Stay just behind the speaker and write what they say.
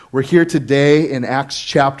We're here today in Acts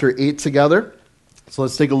chapter 8 together. So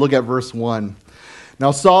let's take a look at verse 1.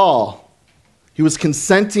 Now Saul, he was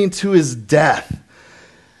consenting to his death.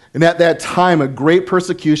 And at that time, a great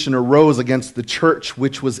persecution arose against the church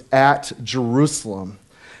which was at Jerusalem.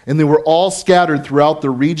 And they were all scattered throughout the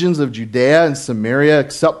regions of Judea and Samaria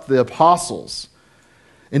except the apostles.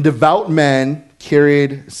 And devout men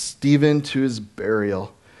carried Stephen to his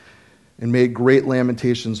burial and made great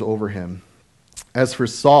lamentations over him. As for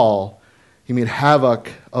Saul, he made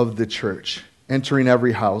havoc of the church, entering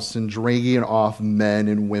every house and dragging off men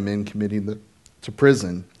and women, committing them to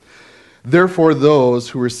prison. Therefore, those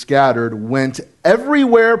who were scattered went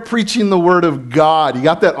everywhere preaching the word of God. You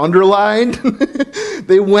got that underlined?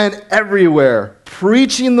 They went everywhere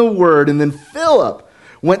preaching the word. And then Philip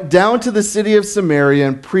went down to the city of Samaria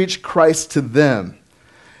and preached Christ to them.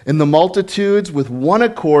 And the multitudes with one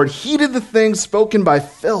accord heeded the things spoken by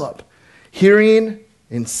Philip, hearing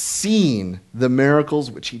and seeing the miracles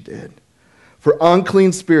which he did. For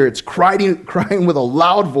unclean spirits, crying with a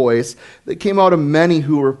loud voice, that came out of many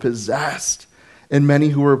who were possessed, and many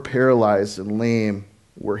who were paralyzed and lame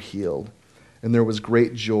were healed. And there was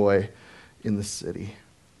great joy in the city.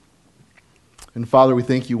 And Father, we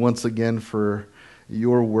thank you once again for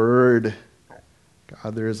your word.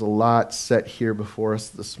 God, there is a lot set here before us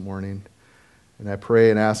this morning. And I pray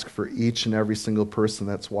and ask for each and every single person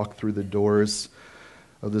that's walked through the doors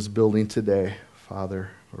of this building today, Father,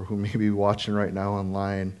 or who may be watching right now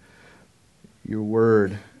online. Your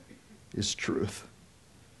word is truth.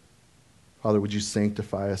 Father, would you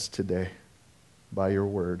sanctify us today by your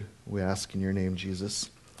word? We ask in your name, Jesus.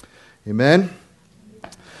 Amen.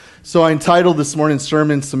 So I entitled this morning's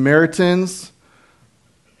sermon, Samaritans,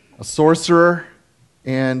 a Sorcerer,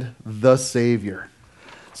 and the Savior.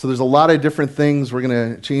 So there's a lot of different things. We're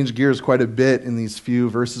going to change gears quite a bit in these few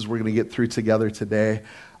verses we're going to get through together today.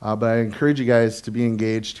 But I encourage you guys to be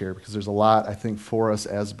engaged here because there's a lot, I think, for us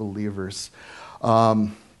as believers. I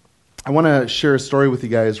want to share a story with you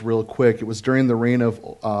guys real quick. It was during the reign of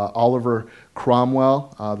Oliver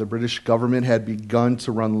Cromwell. The British government had begun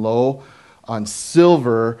to run low on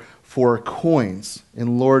silver for coins.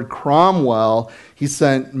 And Lord Cromwell, he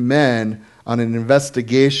sent men on an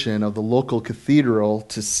investigation of the local cathedral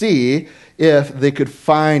to see if they could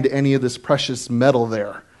find any of this precious metal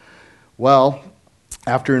there. Well,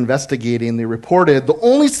 after investigating, they reported the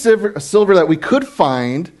only silver that we could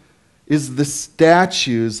find is the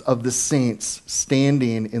statues of the saints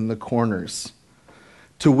standing in the corners.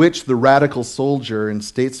 To which the radical soldier and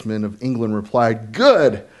statesman of England replied,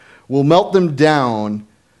 "Good, we'll melt them down,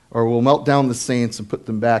 or we'll melt down the saints and put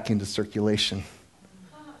them back into circulation."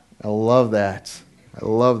 I love that. I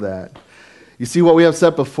love that. You see, what we have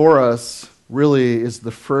set before us really is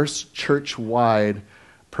the first church-wide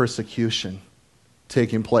persecution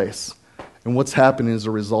taking place. And what's happening as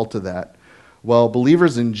a result of that? Well,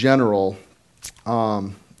 believers in general,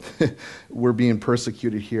 we're being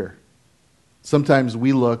persecuted here. Sometimes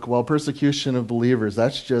we look, well, persecution of believers,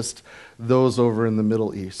 that's just those over in the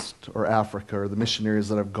Middle East or Africa or the missionaries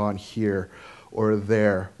that have gone here or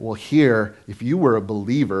there. Well, here, if you were a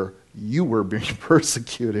believer, you were being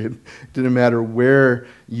persecuted. It didn't matter where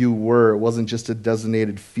you were. It wasn't just a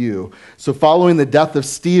designated few. So following the death of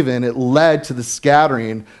Stephen, it led to the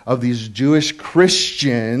scattering of these Jewish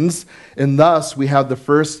Christians, and thus we have the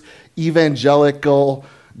first evangelical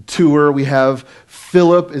tour. We have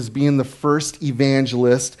Philip as being the first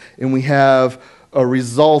evangelist, and we have a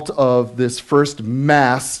result of this first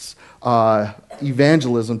mass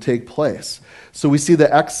evangelism take place. So we see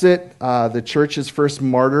the exit, the church's first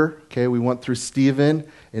martyr. Okay, we went through Stephen,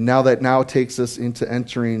 and now takes us into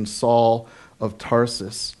entering Saul of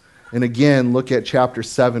Tarsus. And again, look at chapter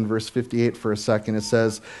 7, verse 58 for a second. It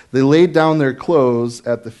says, "They laid down their clothes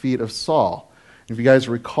at the feet of Saul." If you guys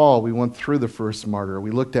recall, we went through the first martyr.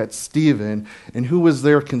 We looked at Stephen, and who was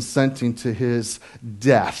there consenting to his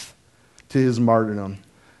death, to his martyrdom?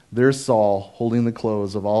 There's Saul holding the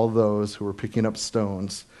clothes of all of those who were picking up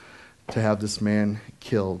stones to have this man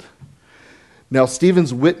killed. Now,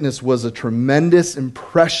 Stephen's witness was a tremendous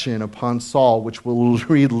impression upon Saul, which we'll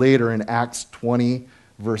read later in Acts 20,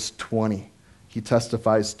 verse 20. He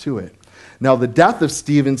testifies to it. Now, the death of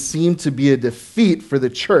Stephen seemed to be a defeat for the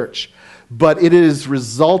church, but it has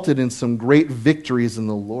resulted in some great victories in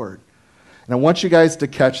the Lord. And I want you guys to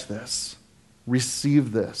catch this.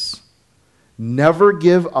 Receive this. Never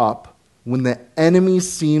give up when the enemy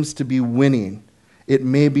seems to be winning. It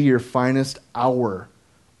may be your finest hour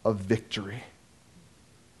of victory.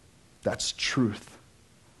 That's truth.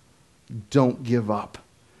 Don't give up,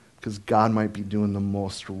 because God might be doing the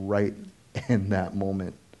most right in that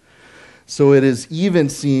moment. So it is even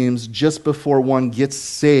seems just before one gets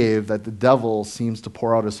saved that the devil seems to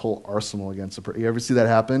pour out his whole arsenal against a person. You ever see that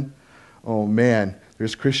happen? Oh man,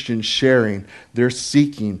 there's Christians sharing, they're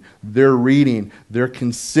seeking, they're reading, they're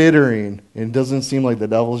considering, and it doesn't seem like the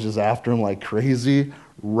devil's just after them like crazy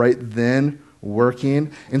right then,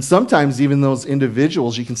 working. And sometimes even those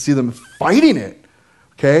individuals, you can see them fighting it.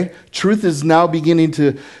 Okay? Truth is now beginning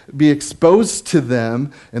to be exposed to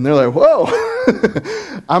them, and they're like, whoa,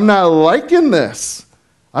 I'm not liking this.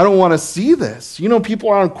 I don't want to see this. You know, people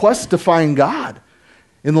are on quest to find God.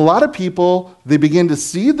 And a lot of people, they begin to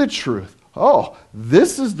see the truth. Oh,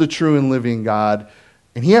 this is the true and living God,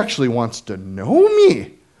 and he actually wants to know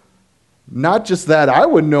me. Not just that I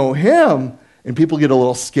would know him, and people get a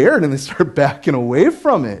little scared and they start backing away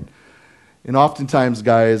from it. And oftentimes,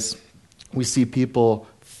 guys, we see people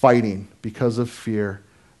fighting because of fear.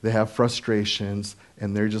 They have frustrations,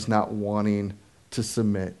 and they're just not wanting to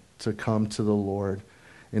submit, to come to the Lord.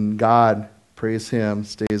 And God, praise him,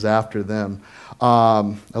 stays after them.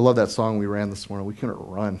 I love that song we ran this morning. We couldn't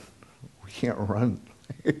run. We can't run.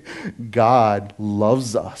 God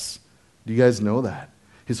loves us. Do you guys know that?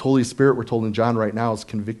 His Holy Spirit, we're told in John right now, is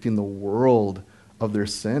convicting the world of their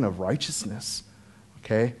sin, of righteousness.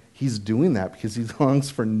 Okay? He's doing that because he longs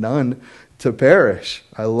for none to perish.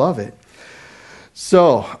 I love it.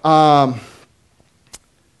 So,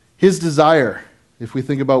 his desire, if we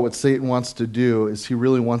think about what Satan wants to do, is he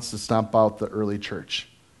really wants to stomp out the early church.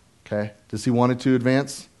 Okay? Does he want it to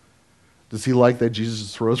advance? Does he like that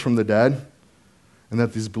Jesus rose from the dead? And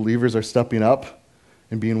that these believers are stepping up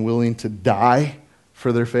and being willing to die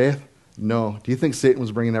for their faith? No. Do you think Satan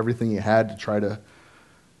was bringing everything he had to try to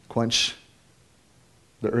quench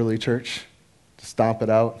the early church? To stomp it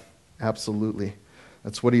out? Absolutely.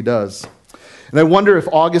 That's what he does. And I wonder if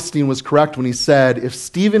Augustine was correct when he said, if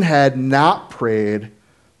Stephen had not prayed,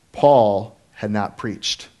 Paul had not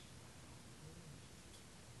preached.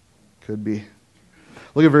 Could be.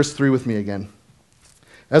 Look at verse 3 with me again.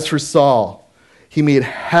 As for Saul, he made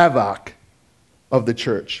havoc of the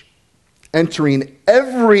church, entering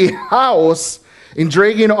every house and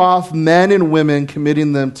dragging off men and women,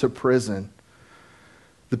 committing them to prison.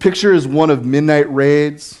 The picture is one of midnight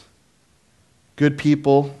raids, good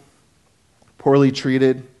people poorly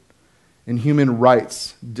treated, and human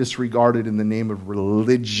rights disregarded in the name of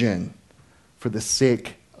religion for the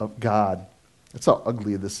sake of God. That's how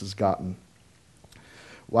ugly this has gotten.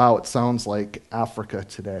 Wow, it sounds like Africa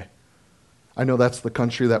today. I know that's the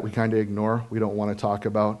country that we kind of ignore, we don't want to talk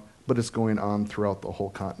about, but it's going on throughout the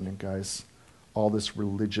whole continent, guys. All this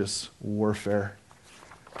religious warfare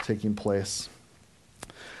taking place.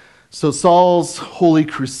 So Saul's holy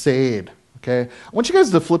crusade, okay? I want you guys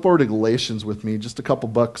to flip over to Galatians with me, just a couple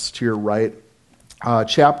books to your right.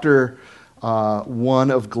 Chapter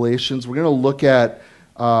 1 of Galatians. We're going to look at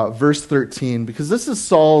verse 13, because this is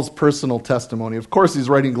Saul's personal testimony. Of course, he's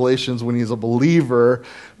writing Galatians when he's a believer,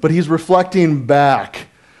 but he's reflecting back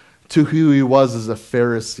to who he was as a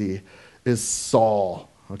Pharisee, is Saul,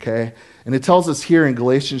 okay? And it tells us here in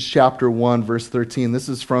Galatians chapter 1, verse 13, this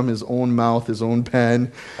is from his own mouth, his own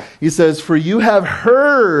pen. He says, "For you have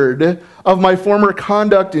heard of my former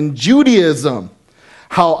conduct in Judaism,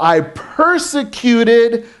 how I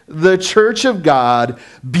persecuted the church of God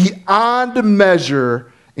beyond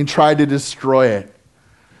measure and tried to destroy it."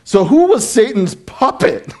 So who was Satan's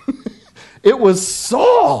puppet? It was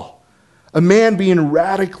Saul, a man being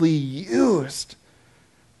radically used.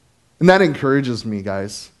 And that encourages me,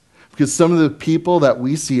 guys, because some of the people that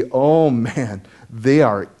we see, oh man, they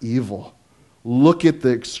are evil. Look at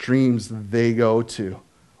the extremes they go to.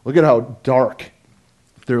 Look at how dark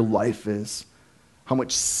their life is. How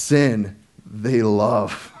much sin they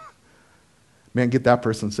love. Man, get that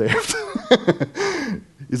person saved.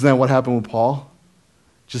 Isn't that what happened with Paul?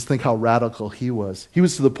 Just think how radical he was. He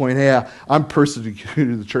was to the point, hey, I'm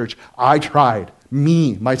persecuting the church. I tried.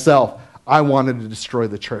 Me, myself, I wanted to destroy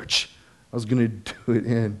the church. I was going to do it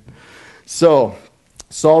in. So,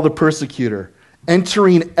 Saul the persecutor,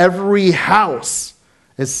 entering every house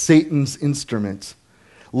as Satan's instrument.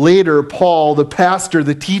 Later, Paul, the pastor,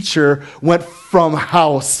 the teacher, went from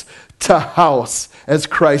house to house as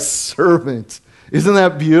Christ's servant. Isn't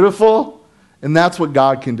that beautiful? And that's what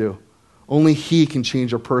God can do. Only he can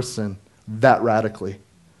change a person that radically.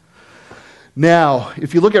 Now,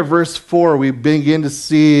 if you look at verse 4, we begin to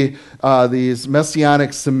see these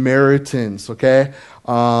Messianic Samaritans, okay?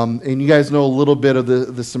 And you guys know a little bit of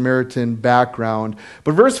the Samaritan background.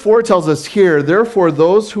 But verse 4 tells us here, "Therefore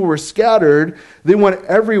those who were scattered, they went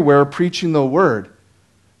everywhere preaching the word,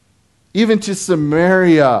 even to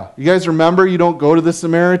Samaria." You guys remember, you don't go to the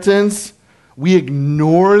Samaritans? We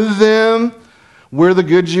ignore them. We're the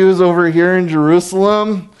good Jews over here in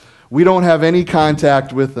Jerusalem. We don't have any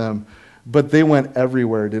contact with them. But they went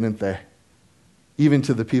everywhere, didn't they? Even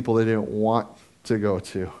to the people they didn't want to go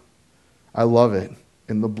to. I love it.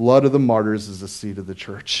 And the blood of the martyrs is the seed of the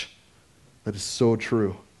church. That is so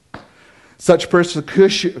true. Such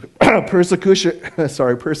persecution could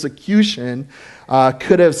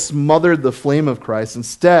have smothered the flame of Christ.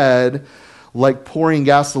 Instead, like pouring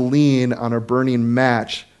gasoline on a burning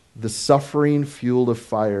match, the suffering fueled a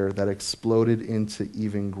fire that exploded into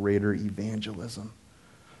even greater evangelism.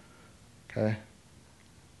 Okay?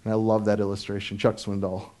 And I love that illustration. Chuck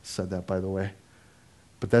Swindoll said that, by the way.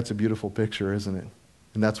 But that's a beautiful picture, isn't it?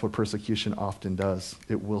 And that's what persecution often does.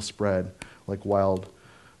 It will spread like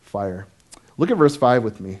wildfire. Look at verse 5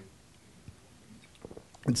 with me.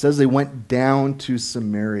 It says they went down to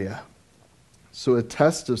Samaria. So a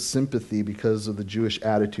test of sympathy because of the Jewish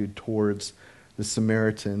attitude towards the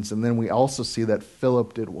Samaritans. And then we also see that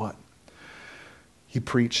Philip did what? He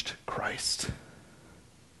preached Christ.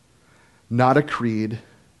 Not a creed,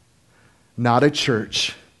 not a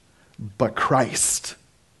church, but Christ.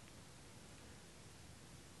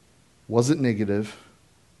 Wasn't negative.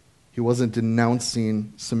 He wasn't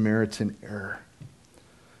denouncing Samaritan error.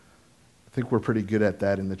 I think we're pretty good at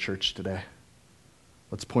that in the church today.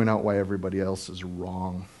 Let's point out why everybody else is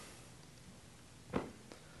wrong.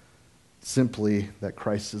 Simply that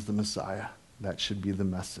Christ is the Messiah. That should be the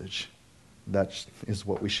message. That is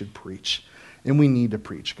what we should preach. And we need to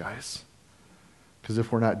preach, guys. Because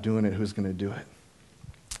if we're not doing it, who's going to do it?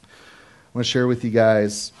 I want to share with you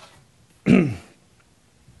guys a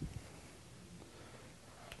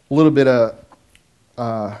little bit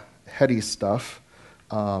of heady stuff,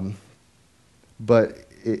 but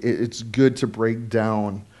it's good to break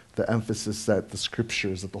down the emphasis that the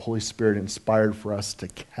Scriptures, that the Holy Spirit inspired for us to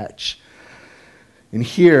catch. And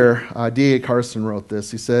here, D.A. Carson wrote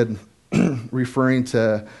this. He said, referring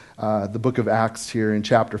to the book of Acts here in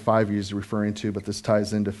chapter 5 he's referring to, but this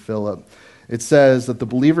ties into Philip. It says that the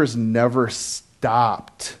believers never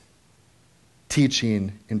stopped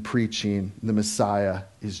teaching and preaching the Messiah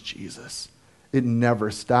is Jesus. It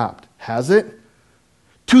never stopped. Has it?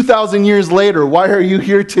 2,000 years later, why are you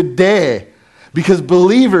here today? Because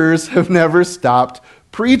believers have never stopped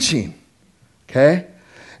preaching. Okay?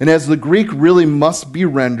 And as the Greek really must be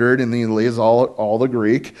rendered, and he lays all the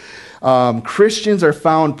Greek, Christians are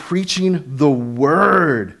found preaching the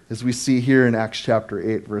word, as we see here in Acts chapter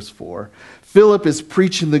 8, verse 4. Philip is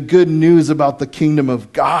preaching the good news about the kingdom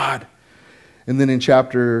of God. And then in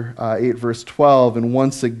chapter 8, verse 12, and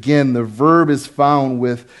once again, the verb is found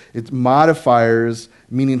with its modifiers,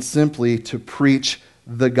 meaning simply to preach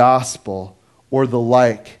the gospel or the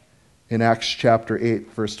like. In Acts chapter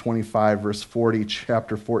 8, verse 25, verse 40,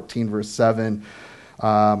 chapter 14, verse 7,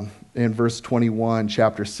 in verse 21,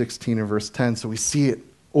 chapter 16, and verse 10. So we see it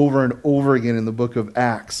over and over again in the book of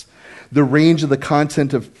Acts. The range of the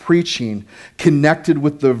content of preaching connected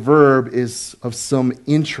with the verb is of some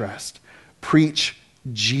interest. Preach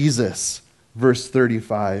Jesus, verse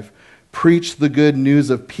 35. Preach the good news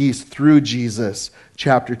of peace through Jesus,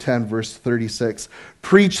 chapter 10, verse 36.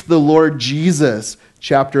 Preach the Lord Jesus,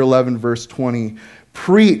 chapter 11, verse 20.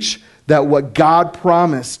 Preach that what God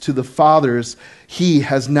promised to the fathers, he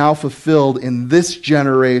has now fulfilled in this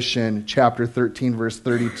generation, chapter 13, verse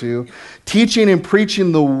 32. Teaching and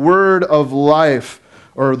preaching the word of life,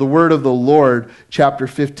 or the word of the Lord, chapter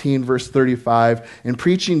 15, verse 35, and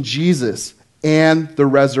preaching Jesus and the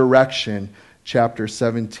resurrection, chapter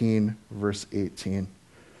 17, verse 18.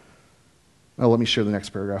 Well, let me share the next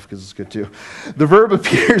paragraph because it's good too. The verb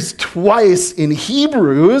appears twice in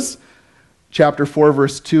Hebrews, chapter 4,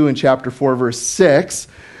 verse 2 and chapter 4, verse 6,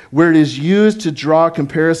 where it is used to draw a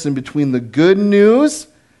comparison between the good news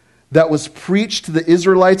that was preached to the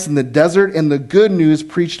Israelites in the desert and the good news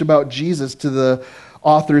preached about Jesus to the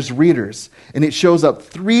author's readers. And it shows up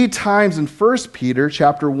 3 times in 1 Peter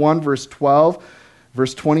chapter 1, verse 12,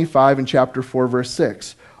 verse 25, and chapter 4, verse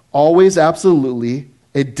 6. Always absolutely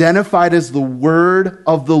identified as the word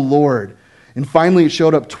of the Lord. And finally, it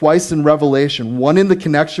showed up twice in Revelation, one in the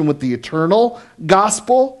connection with the eternal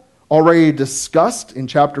gospel, already discussed in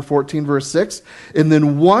chapter 14, verse 6, and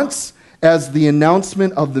then once as the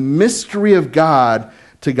announcement of the mystery of God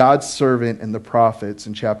to God's servant and the prophets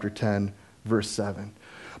in chapter 10, verse 7.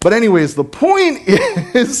 But anyways, the point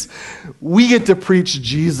is we get to preach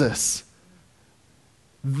Jesus.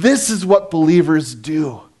 This is what believers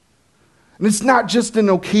do. And it's not just an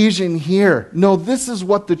occasion here. No, this is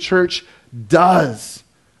what the church does.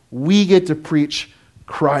 We get to preach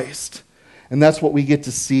Christ. And that's what we get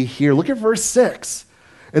to see here. Look at verse 6.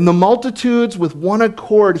 And the multitudes with one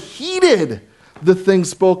accord heeded the things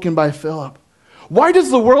spoken by Philip. Why does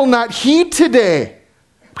the world not heed today?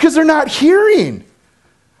 Because they're not hearing.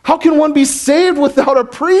 How can one be saved without a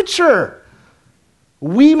preacher?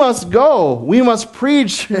 We must go. We must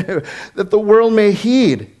preach that the world may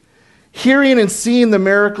heed, hearing and seeing the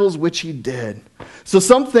miracles which he did. So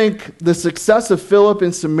some think the success of Philip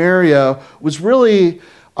in Samaria was really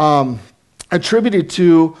attributed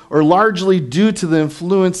to, or largely due to, the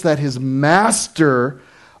influence that his master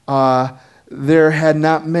there had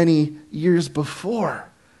not many years before.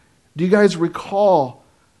 Do you guys recall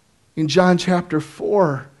in John chapter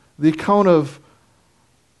 4 the account of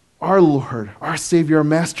our Lord, our Savior, our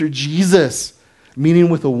Master Jesus meeting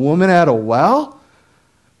with a woman at a well?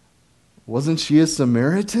 Wasn't she a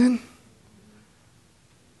Samaritan?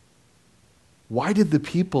 Why did the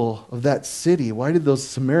people of that city, why did those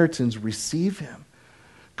Samaritans receive him?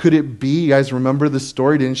 Could it be, you guys remember the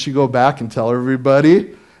story? Didn't she go back and tell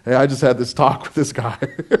everybody, hey, I just had this talk with this guy.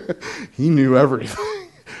 He knew everything.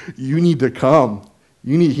 You need to come.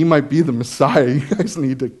 He might be the Messiah. You guys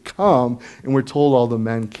need to come. And we're told all the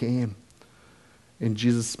men came. And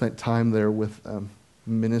Jesus spent time there with them,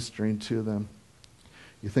 ministering to them.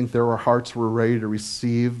 You think their hearts were ready to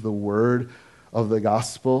receive the word of the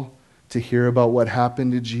gospel, to hear about what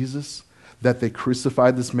happened to Jesus? That they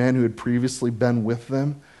crucified this man who had previously been with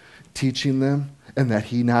them, teaching them, and that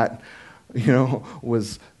he not,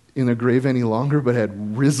 was in a grave any longer, but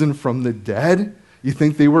had risen from the dead? You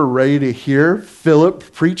think they were ready to hear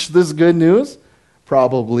Philip preach this good news?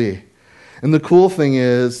 Probably. And the cool thing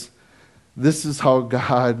is, this is how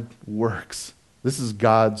God works. This is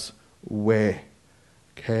God's way.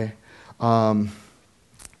 Okay? How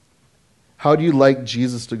do you like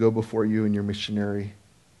Jesus to go before you in your missionary,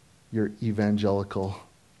 your evangelical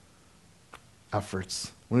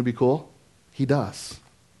efforts? Wouldn't it be cool? He does.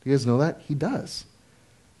 Do you guys know that? He does.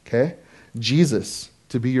 Okay? Jesus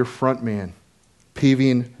to be your front man,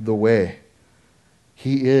 paving the way.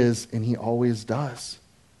 He is, and he always does.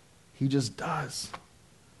 He just does.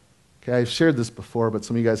 Okay, I've shared this before, but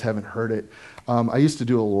some of you guys haven't heard it. I used to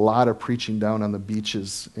do a lot of preaching down on the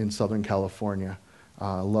beaches in Southern California.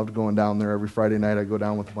 I loved going down there every Friday night. I'd go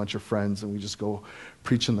down with a bunch of friends, and we just go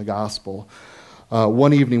preaching the gospel.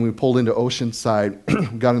 One evening, we pulled into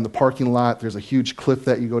Oceanside, got in the parking lot. There's a huge cliff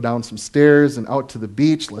that you go down some stairs and out to the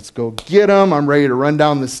beach. Let's go get them. I'm ready to run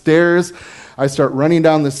down the stairs. I start running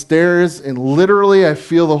down the stairs, and literally I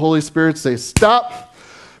feel the Holy Spirit say, stop,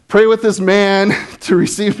 pray with this man to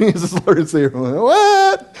receive me as his Lord and Savior. I'm like,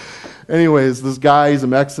 what? Anyways, this guy, he's a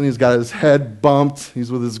Mexican. He's got his head bumped.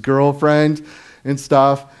 He's with his girlfriend and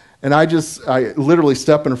stuff. And I literally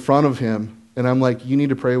step in front of him, and I'm like, you need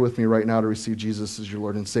to pray with me right now to receive Jesus as your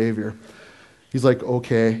Lord and Savior. He's like,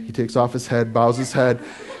 okay. He takes off his head, bows his head,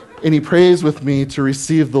 and he prays with me to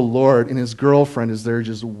receive the Lord. And his girlfriend is there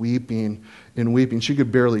just weeping and weeping. She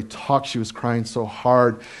could barely talk. She was crying so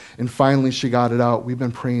hard. And finally she got it out. We've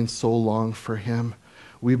been praying so long for him.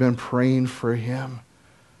 We've been praying for him.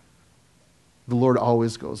 The Lord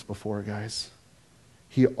always goes before, guys.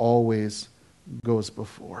 He always goes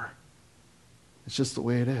before. It's just the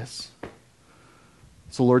way it is.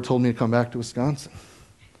 So the Lord told me to come back to Wisconsin.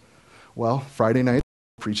 Well, Friday night,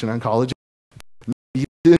 preaching on college.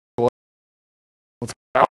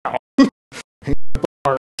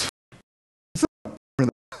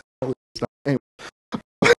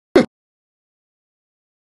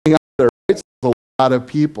 A lot of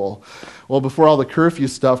people. Well, before all the curfew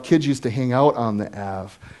stuff, kids used to hang out on the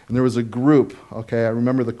Ave. And there was a group, okay, I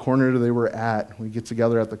remember the corner they were at. We'd get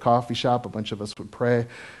together at the coffee shop, a bunch of us would pray,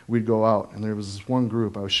 we'd go out. And there was this one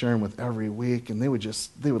group I was sharing with every week, and they would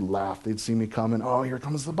laugh. They'd see me coming, oh, here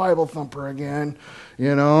comes the Bible thumper again,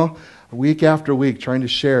 week after week trying to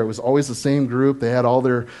share. It was always the same group. They had all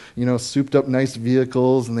their, souped up nice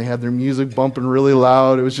vehicles, and they had their music bumping really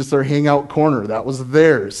loud. It was just their hangout corner. That was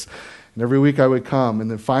theirs. And every week I would come,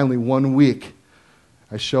 and then finally one week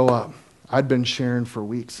I show up. I'd been sharing for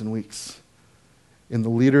weeks and weeks. And the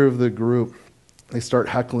leader of the group, they start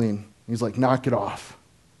heckling. He's like, knock it off.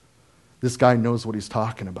 This guy knows what he's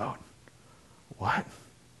talking about. What?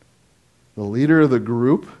 The leader of the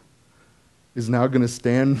group is now going to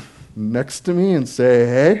stand next to me and say,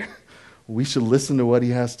 hey, we should listen to what he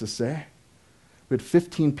has to say. We had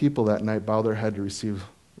 15 people that night bow their head to receive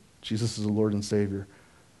Jesus as the Lord and Savior.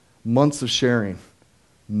 Months of sharing,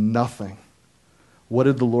 nothing. What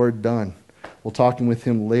had the Lord done? Well, talking with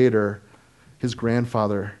him later, his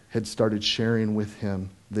grandfather had started sharing with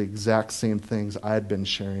him the exact same things I had been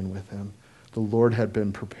sharing with him. The Lord had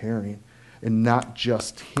been preparing, and not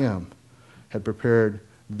just him, had prepared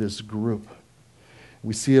this group.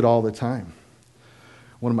 We see it all the time.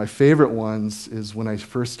 One of my favorite ones is when I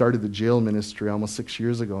first started the jail ministry almost 6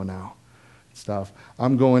 years ago now. Stuff.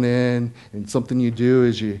 I'm going in, and something you do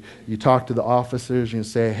is you talk to the officers and you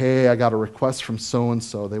say, hey, I got a request from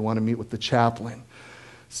so-and-so. They want to meet with the chaplain.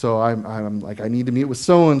 So I'm like, I need to meet with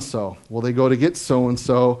so-and-so. Well, they go to get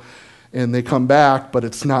so-and-so, and they come back, but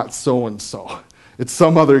it's not so-and-so. It's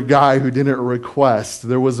some other guy who didn't request.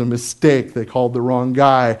 There was a mistake. They called the wrong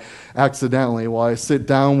guy accidentally. Well, I sit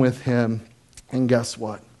down with him, and guess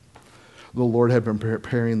what? The Lord had been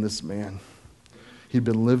preparing this man. He'd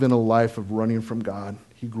been living a life of running from God.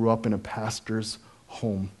 He grew up in a pastor's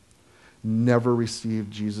home, never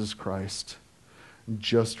received Jesus Christ,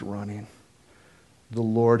 just running. The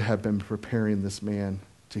Lord had been preparing this man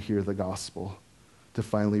to hear the gospel, to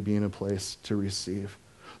finally be in a place to receive.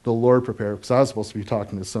 The Lord prepared, because I was supposed to be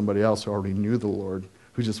talking to somebody else who already knew the Lord,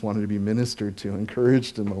 who just wanted to be ministered to,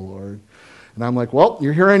 encouraged in the Lord. And I'm like, well,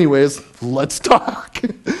 you're here anyways. Let's talk.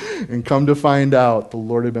 And come to find out, the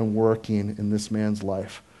Lord had been working in this man's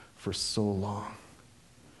life for so long.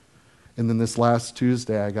 And then this last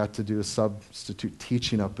Tuesday, I got to do a substitute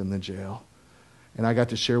teaching up in the jail. And I got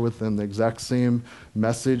to share with them the exact same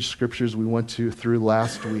message, scriptures we went through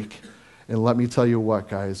last week. And let me tell you what,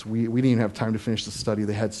 guys, we didn't even have time to finish the study.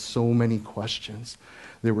 They had so many questions.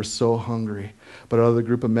 They were so hungry. But out of the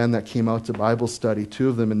group of men that came out to Bible study, 2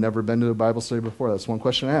 of them had never been to a Bible study before. That's one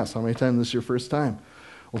question I asked. How many times is this your first time?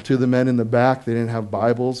 Well, 2 of the men in the back, they didn't have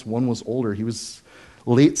Bibles. One was older. He was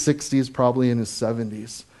late 60s, probably in his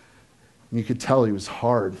 70s. And you could tell he was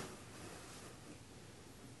hard.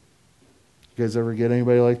 You guys ever get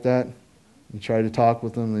anybody like that? You try to talk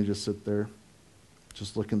with them, they just sit there,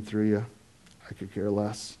 just looking through you. I could care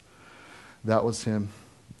less. That was him.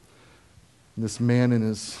 This man in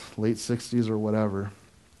his late 60s or whatever,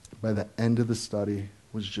 by the end of the study,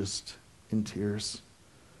 was just in tears.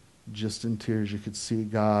 Just in tears. You could see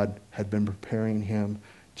God had been preparing him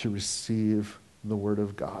to receive the Word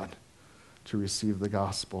of God, to receive the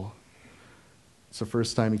gospel. It's the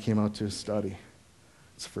first time he came out to a study.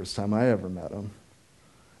 It's the first time I ever met him.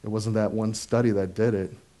 It wasn't that one study that did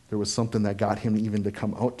it. There was something that got him even to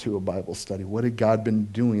come out to a Bible study. What had God been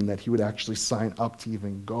doing that he would actually sign up to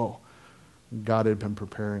even go? God had been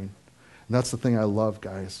preparing. And that's the thing I love,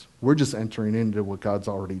 guys. We're just entering into what God's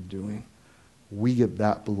already doing. We get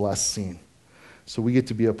that blessing. So we get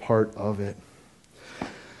to be a part of it.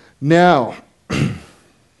 Now,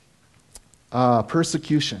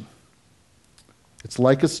 persecution. It's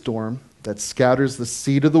like a storm that scatters the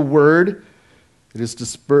seed of the word. It is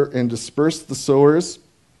dispersed the sowers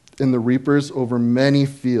and the reapers over many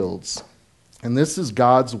fields. And this is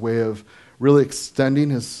God's way of really extending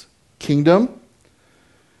his kingdom,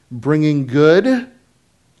 bringing good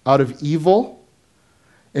out of evil,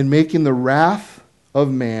 and making the wrath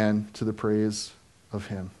of man to the praise of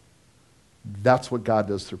him. That's what God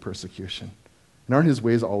does through persecution. And aren't his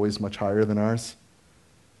ways always much higher than ours?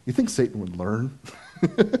 You think Satan would learn?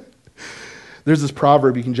 There's this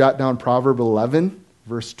proverb, you can jot down Proverb 11,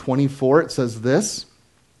 verse 24. It says this: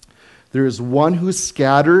 there is one who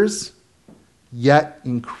scatters, yet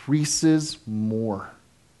increases more.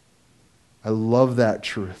 I love that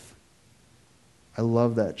truth. I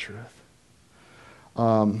love that truth.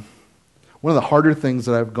 One of the harder things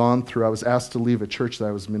that I've gone through, I was asked to leave a church that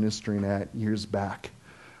I was ministering at years back.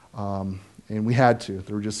 And we had to.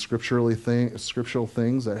 There were just scriptural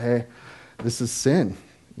things that, hey, this is sin.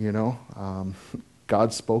 You know,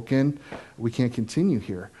 God's spoken. We can't continue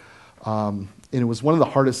here. And it was one of the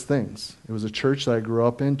hardest things. It was a church that I grew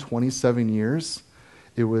up in 27 years.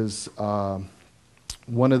 It was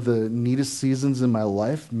one of the neatest seasons in my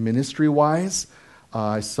life, ministry-wise.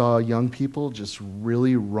 I saw young people just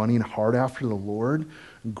really running hard after the Lord,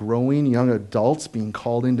 growing, young adults being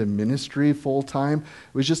called into ministry full-time.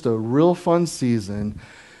 It was just a real fun season.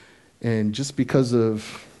 And just because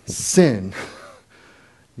of sin,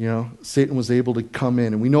 you know, Satan was able to come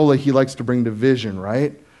in. And we know that he likes to bring division,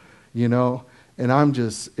 right? You know, and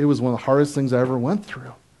it was one of the hardest things I ever went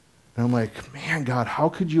through. And I'm like, man, God, how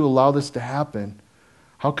could you allow this to happen?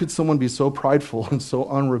 How could someone be so prideful and so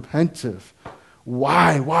unrepentive?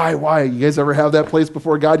 Why? You guys ever have that place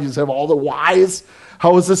before God? You just have all the whys?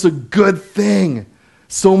 How is this a good thing?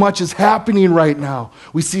 So much is happening right now.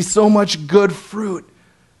 We see so much good fruit.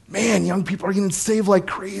 Man, young people are getting saved like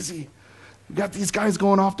crazy. We got these guys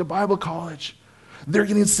going off to Bible college. They're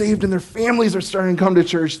getting saved and their families are starting to come to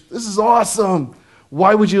church. This is awesome.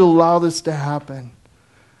 Why would you allow this to happen?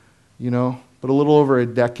 You know, but a little over a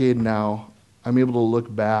decade now, I'm able to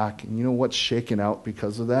look back and you know what's shaken out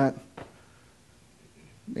because of that?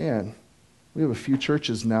 Man, We have a few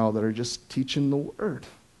churches now that are just teaching the word.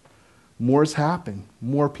 More's happened.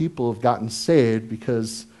 More people have gotten saved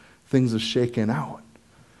because things have shaken out.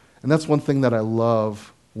 And that's one thing that I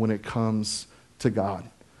love when it comes to God,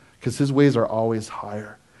 because his ways are always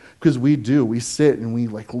higher. Because we sit and we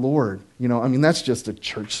like, Lord, that's just a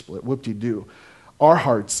church split. Whoop-de-doo. Our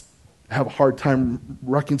hearts have a hard time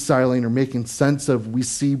reconciling or making sense of, we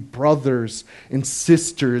see brothers and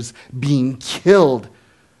sisters being killed.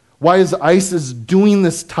 Why is ISIS doing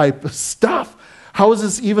this type of stuff? How is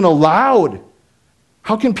this even allowed?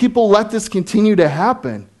 How can people let this continue to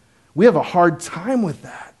happen? We have a hard time with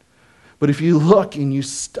that. But if you look and you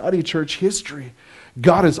study church history,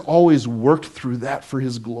 God has always worked through that for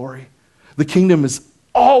his glory. The kingdom has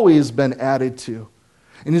always been added to.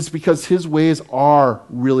 And it's because his ways are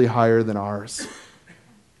really higher than ours.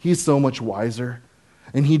 He's so much wiser.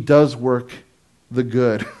 And he does work the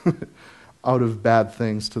good out of bad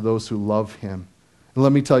things to those who love him. And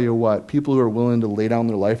let me tell you what, people who are willing to lay down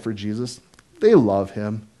their life for Jesus, they love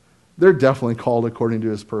him. They're definitely called according to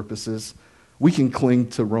his purposes. We can cling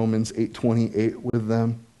to Romans 8:28 with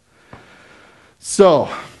them. So,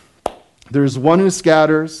 there's one who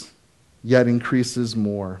scatters, yet increases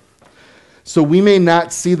more. So we may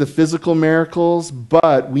not see the physical miracles,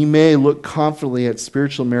 but we may look confidently at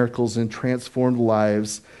spiritual miracles in transformed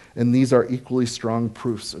lives, and these are equally strong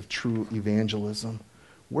proofs of true evangelism.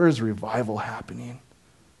 Where is revival happening?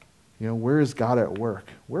 Where is God at work?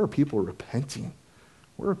 Where are people repenting?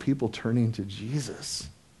 Where are people turning to Jesus?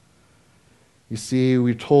 You see,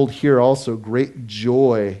 we're told here also great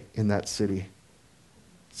joy in that city.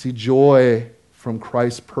 See, joy from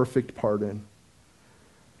Christ's perfect pardon,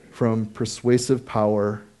 from persuasive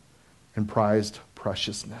power and prized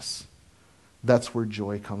preciousness. That's where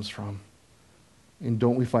joy comes from. And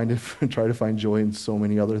don't we try to find joy in so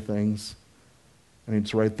many other things? And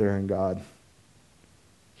it's right there in God.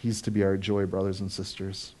 He's to be our joy, brothers and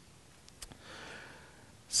sisters.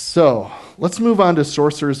 So, let's move on to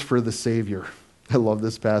sorcerers for the Savior. I love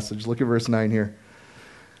this passage. Look at verse 9 here.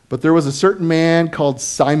 But there was a certain man called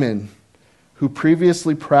Simon who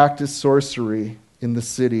previously practiced sorcery in the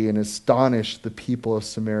city and astonished the people of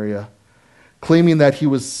Samaria, claiming that he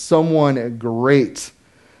was someone great,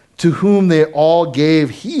 to whom they all gave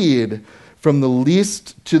heed from the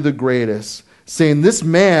least to the greatest, saying, "This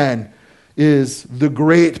man is the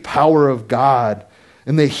great power of God."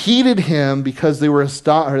 And they heeded him because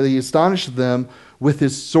he astonished them with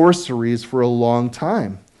his sorceries for a long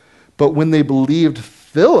time. But when they believed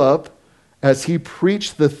Philip, as he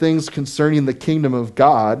preached the things concerning the kingdom of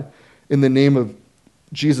God in the name of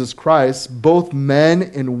Jesus Christ, both men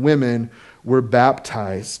and women were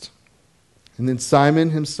baptized. And then Simon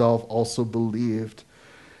himself also believed.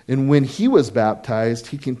 And when he was baptized,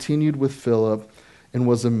 he continued with Philip and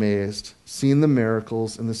was amazed, seeing the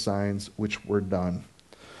miracles and the signs which were done.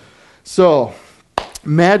 So,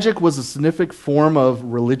 magic was a significant form of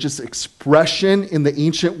religious expression in the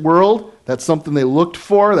ancient world. That's something they looked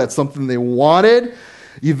for. That's something they wanted.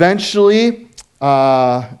 Eventually,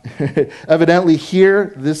 evidently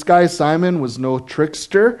here, this guy Simon was no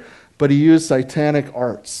trickster, but he used satanic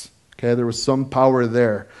arts. Okay, there was some power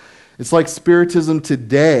there. It's like Spiritism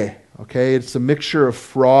today. Okay, it's a mixture of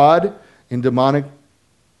fraud and demonic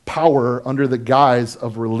power under the guise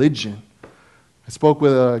of religion. I spoke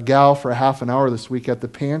with a gal for a half an hour this week at the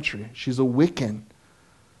pantry. She's a Wiccan.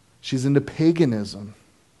 She's into paganism.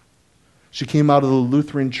 She came out of the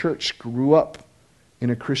Lutheran church, grew up in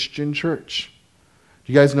a Christian church.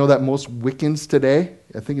 You guys know that most Wiccans today,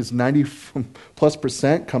 I think it's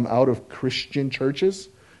 90+% come out of Christian churches,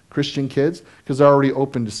 Christian kids, because they're already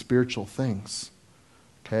open to spiritual things.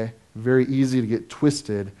 Okay? Very easy to get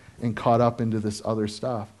twisted and caught up into this other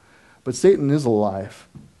stuff. But Satan is alive.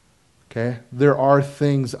 Okay? There are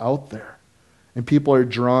things out there, and people are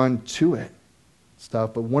drawn to it.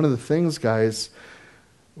 Stuff. But one of the things, guys,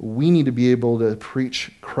 we need to be able to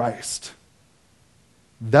preach Christ.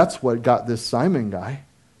 That's what got this Simon guy.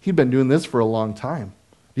 He'd been doing this for a long time.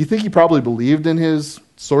 Do you think he probably believed in his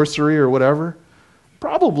sorcery or whatever?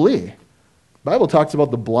 Probably. The Bible talks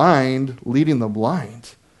about the blind leading the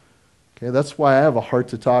blind. Okay, that's why I have a heart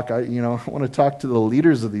to talk. I want to talk to the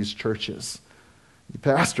leaders of these churches.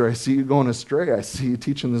 Pastor, I see you going astray. I see you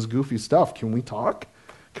teaching this goofy stuff. Can we talk?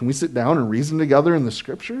 Can we sit down and reason together in the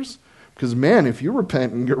scriptures? Because, man, if you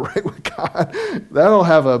repent and get right with God, that'll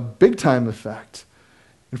have a big-time effect.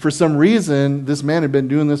 And for some reason, this man had been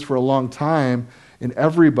doing this for a long time, and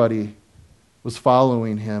everybody was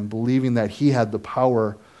following him, believing that he had the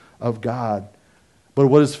power of God. But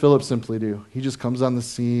what does Philip simply do? He just comes on the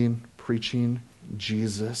scene preaching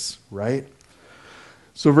Jesus, right?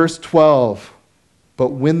 So verse 12, but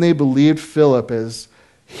when they believed Philip as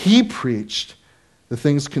he preached the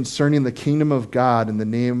things concerning the kingdom of God in the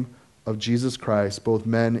name of Jesus Christ, both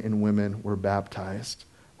men and women were baptized.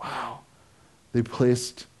 Wow. They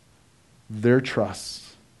placed their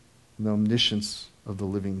trust in the omniscience of the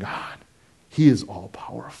living God. He is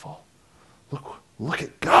all-powerful. Look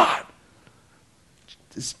at God.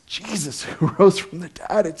 It's Jesus who rose from the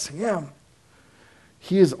dead. It's him.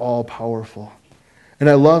 He is all-powerful. And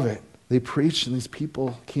I love it. They preached and these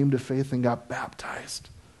people came to faith and got baptized.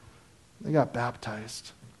 They got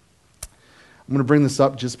baptized. I'm going to bring this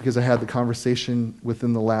up just because I had the conversation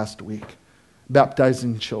within the last week.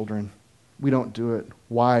 Baptizing children. We don't do it.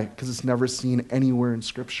 Why? Because it's never seen anywhere in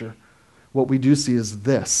Scripture. What we do see is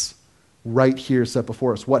this, right here set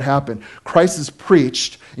before us. What happened? Christ is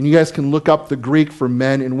preached, and you guys can look up the Greek for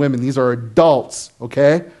men and women. These are adults,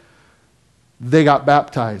 okay? They got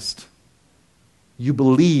baptized. You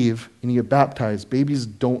believe and you get baptized. Babies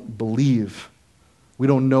don't believe. We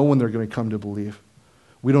don't know when they're going to come to believe.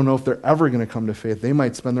 We don't know if they're ever going to come to faith. They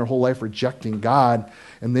might spend their whole life rejecting God,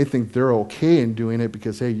 and they think they're okay in doing it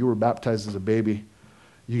because, hey, you were baptized as a baby.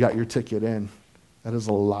 You got your ticket in. That is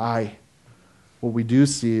a lie. What we do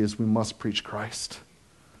see is we must preach Christ.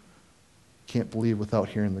 Can't believe without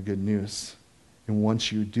hearing the good news. And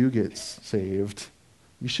once you do get saved,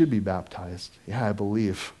 you should be baptized. Yeah, I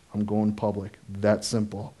believe. I'm going public. That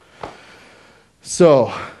simple.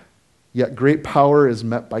 So, yet great power is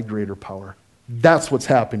met by greater power. That's what's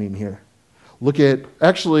happening here. Look at,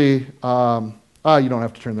 actually, you don't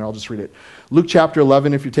have to turn there. I'll just read it. Luke chapter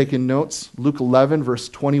 11, if you're taking notes. Luke 11, verse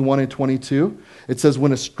 21 and 22. It says,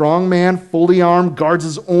 when a strong man, fully armed, guards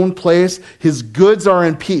his own place, his goods are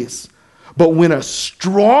in peace. But when a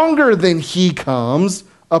stronger than he comes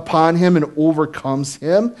upon him and overcomes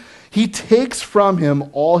him, he takes from him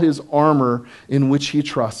all his armor in which he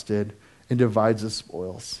trusted and divides his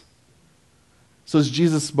spoils. So as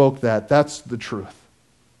Jesus spoke that's the truth.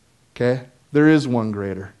 Okay? There is one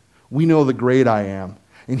greater. We know the great I am,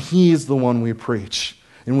 and he is the one we preach.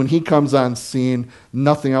 And when he comes on scene,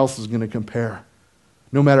 nothing else is going to compare.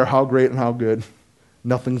 No matter how great and how good,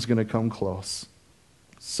 nothing's going to come close.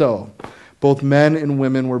 So, both men and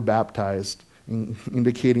women were baptized,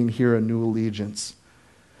 indicating here a new allegiance.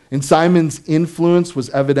 And Simon's influence was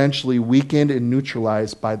evidently weakened and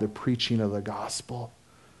neutralized by the preaching of the gospel.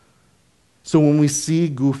 So when we see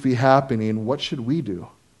goofy happening, what should we do?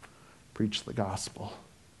 Preach the gospel.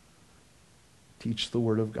 Teach the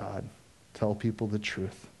word of God. Tell people the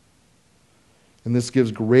truth. And this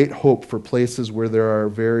gives great hope for places where there are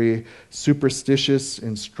very superstitious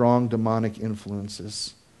and strong demonic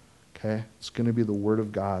influences. Okay? It's going to be the word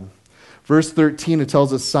of God. Verse 13, it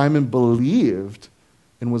tells us Simon believed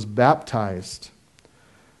and was baptized.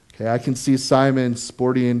 Okay, I can see Simon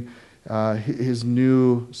sporting his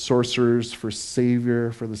new Sorcerers for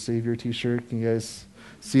the Savior t-shirt. Can you guys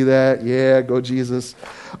see that? Yeah, go Jesus.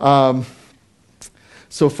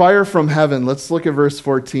 So fire from heaven. Let's look at verse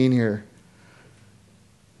 14 here.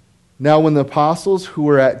 Now when the apostles who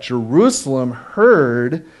were at Jerusalem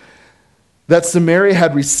heard that Samaria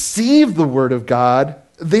had received the word of God,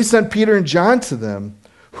 they sent Peter and John to them,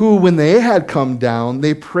 who, when they had come down,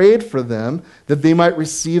 they prayed for them that they might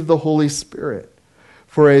receive the Holy Spirit.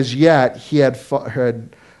 For as yet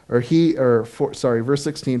verse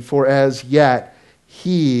 16, for as yet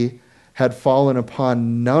he had fallen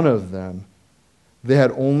upon none of them. They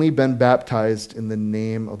had only been baptized in the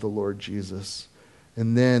name of the Lord Jesus.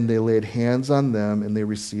 And then they laid hands on them and they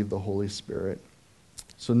received the Holy Spirit.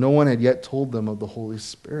 So no one had yet told them of the Holy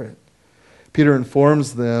Spirit. Peter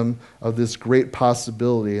informs them of this great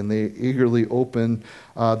possibility, and they eagerly open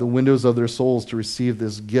the windows of their souls to receive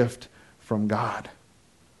this gift from God.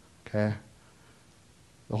 Okay?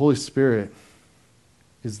 The Holy Spirit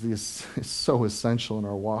is so essential in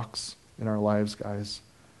our walks, in our lives, guys.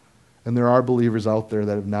 And there are believers out there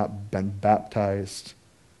that have not been baptized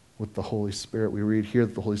with the Holy Spirit. We read here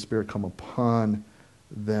that the Holy Spirit come upon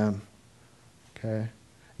them. Okay?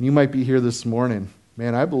 And you might be here this morning.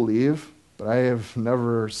 Man, I believe, but I have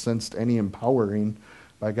never sensed any empowering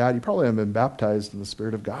by God. You probably haven't been baptized in the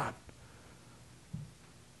Spirit of God.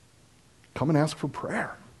 Come and ask for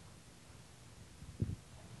prayer.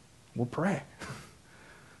 We'll pray.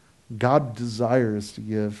 God desires to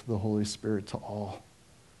give the Holy Spirit to all.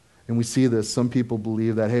 And we see this. Some people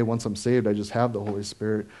believe that, hey, once I'm saved, I just have the Holy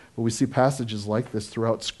Spirit. But we see passages like this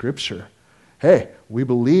throughout Scripture. Hey, we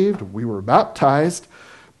believed, we were baptized,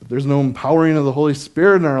 but there's no empowering of the Holy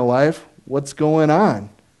Spirit in our life. What's going on?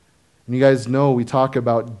 And you guys know we talk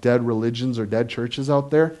about dead religions or dead churches out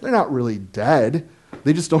there. They're not really dead.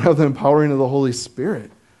 They just don't have the empowering of the Holy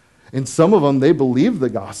Spirit. And some of them, they believe the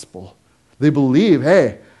gospel. They believe,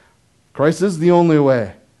 hey, Christ is the only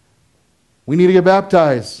way. We need to get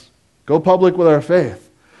baptized. Go public with our faith.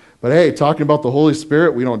 But hey, talking about the Holy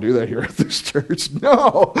Spirit, we don't do that here at this church.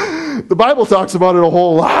 No. The Bible talks about it a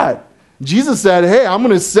whole lot. Jesus said, hey, I'm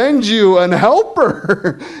going to send you an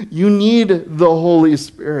helper. You need the Holy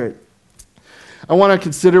Spirit. I want to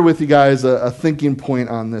consider with you guys a thinking point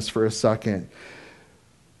on this for a second.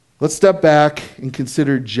 Let's step back and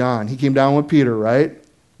consider John. He came down with Peter, right?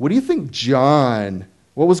 What do you think John,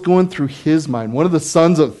 what was going through his mind? One of the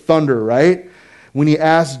sons of thunder, right? When he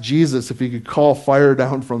asked Jesus if he could call fire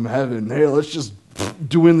down from heaven. Hey, let's just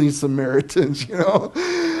do in these Samaritans, you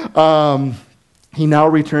know? He now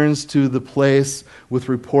returns to the place with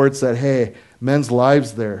reports that, hey, men's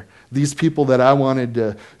lives there. These people that I wanted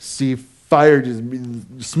to see fire, just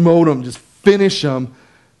smote them, just finish them.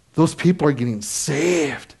 Those people are getting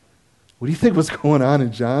saved. What do you think was going on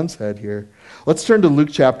in John's head here? Let's turn to Luke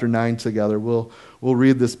chapter 9 together. We'll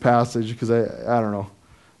read this passage because I don't know.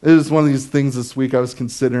 It was one of these things this week I was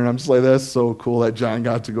considering. I'm just like, that's so cool that John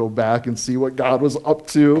got to go back and see what God was up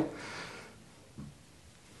to.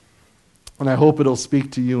 And I hope it'll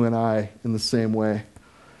speak to you and I in the same way.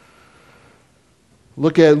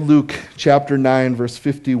 Look at Luke chapter 9, verse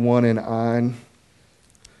 51 and on.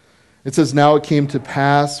 It says, now it came to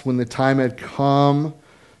pass when the time had come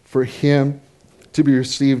for him to be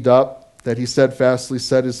received up, that he steadfastly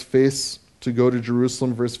set his face to go to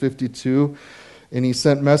Jerusalem. Verse 52, and he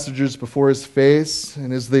sent messengers before his face,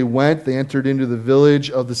 and as they went, they entered into the village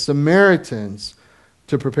of the Samaritans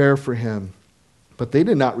to prepare for him. But they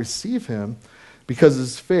did not receive him, because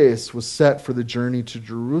his face was set for the journey to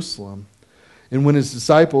Jerusalem. And when his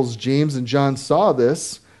disciples, James and John, saw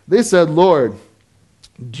this, they said, Lord,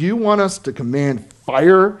 do you want us to command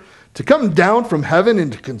fire to come down from heaven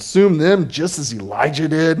and to consume them just as Elijah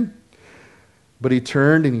did? But he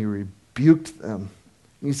turned and he rebuked them.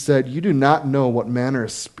 He said, you do not know what manner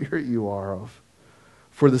of spirit you are of.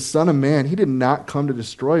 For the Son of Man, he did not come to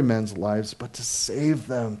destroy men's lives, but to save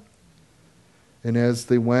them. And as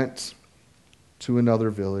they went to another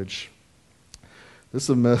village, this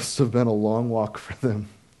must have been a long walk for them.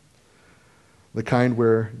 The kind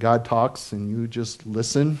where God talks and you just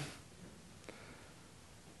listen.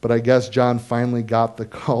 But I guess John finally got the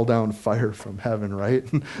call down fire from heaven, right?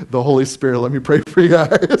 The Holy Spirit, let me pray for you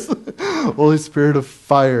guys. Holy Spirit of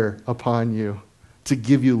fire upon you to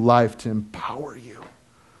give you life, to empower you.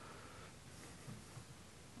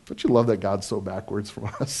 Don't you love that God's so backwards from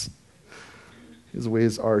us? His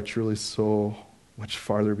ways are truly so much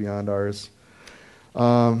farther beyond ours.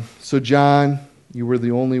 So John, you were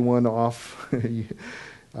the only one off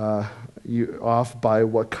off by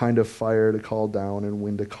what kind of fire to call down and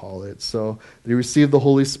when to call it. So they received the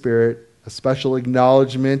Holy Spirit, a special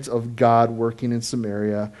acknowledgement of God working in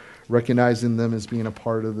Samaria, recognizing them as being a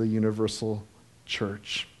part of the universal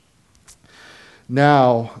church.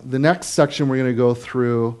 Now, the next section we're going to go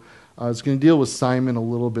through is going to deal with Simon a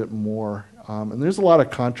little bit more. And there's a lot of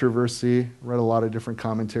controversy. Read a lot of different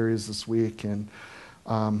commentaries this week, and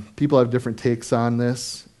people have different takes on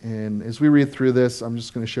this. And as we read through this, I'm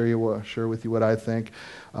just going to share with you what I think.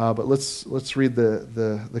 But let's read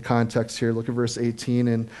the context here. Look at verse 18.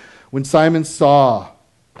 And when Simon saw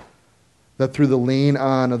that through the laying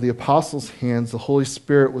on of the apostles' hands the Holy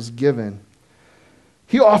Spirit was given,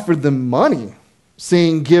 he offered them money,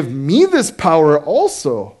 saying, give me this power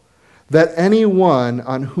also, that anyone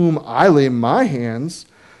on whom I lay my hands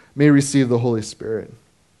may receive the Holy Spirit.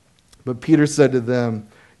 But Peter said to them,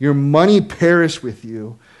 your money perish with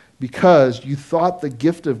you, because you thought the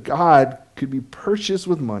gift of God could be purchased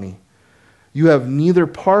with money. You have neither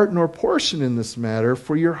part nor portion in this matter,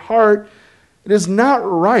 for your heart, it is not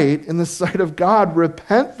right in the sight of God.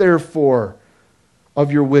 Repent, therefore,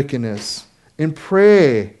 of your wickedness, and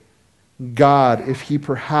pray God if he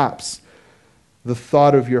perhaps the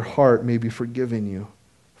thought of your heart may be forgiven you.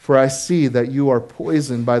 For I see that you are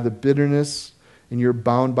poisoned by the bitterness, and you're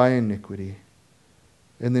bound by iniquity.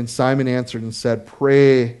 And then Simon answered and said,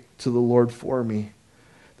 pray to the Lord for me,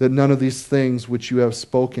 that none of these things which you have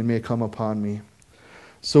spoken may come upon me.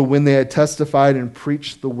 So when they had testified and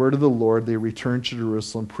preached the word of the Lord, they returned to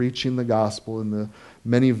Jerusalem, preaching the gospel in the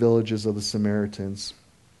many villages of the Samaritans.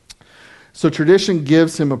 So tradition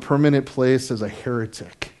gives him a permanent place as a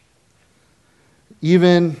heretic.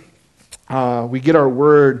 Even we get our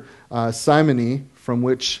word simony, from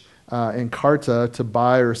which encarta, to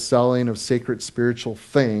buy or selling of sacred spiritual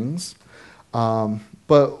things.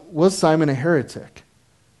 But was Simon a heretic?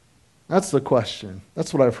 That's the question.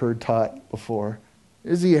 That's what I've heard taught before.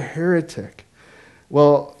 Is he a heretic?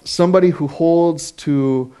 Well, somebody who holds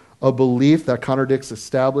to a belief that contradicts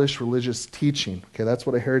established religious teaching. Okay, that's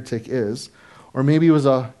what a heretic is. Or maybe he was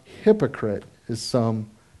a hypocrite, as some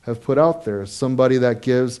have put out there. Somebody that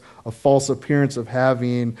gives a false appearance of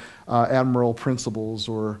having admirable principles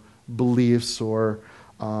or beliefs or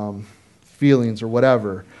feelings or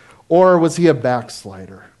whatever. Or was he a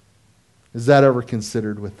backslider? Is that ever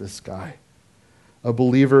considered with this guy? A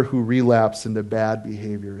believer who relapsed into bad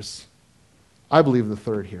behaviors. I believe the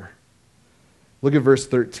third here. Look at verse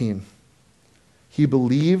 13. He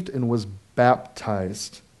believed and was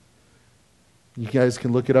baptized. You guys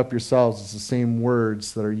can look it up yourselves. It's the same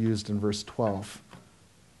words that are used in verse 12.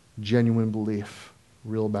 Genuine belief,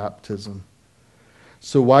 real baptism.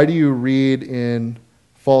 So why do you read in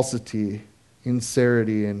falsity,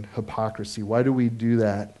 insincerity, and hypocrisy? Why do we do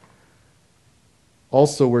that?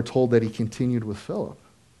 Also, we're told that he continued with Philip.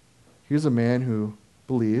 Here's a man who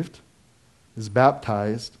believed, is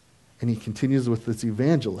baptized, and he continues with this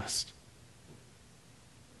evangelist.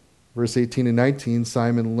 Verse 18 and 19,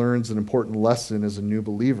 Simon learns an important lesson as a new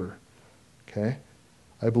believer. Okay?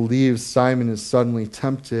 I believe Simon is suddenly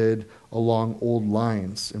tempted along old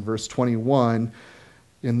lines. In verse 21,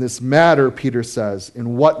 in this matter, Peter says,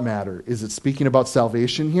 in what matter? Is it speaking about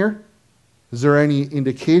salvation here? Is there any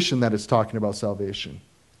indication that it's talking about salvation?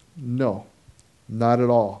 No, not at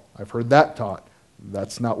all. I've heard that taught.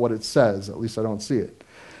 That's not what it says. At least I don't see it.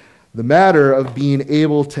 The matter of being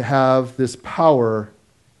able to have this power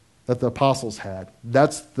that the apostles had,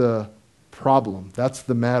 that's the problem. That's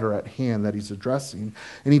the matter at hand that he's addressing.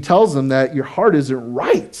 And he tells them that your heart isn't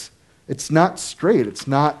right. It's not straight. It's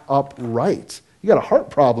not upright. You got a heart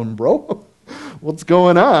problem, bro. What's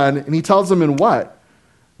going on? And he tells them in what?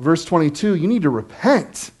 Verse 22, you need to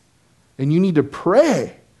repent and you need to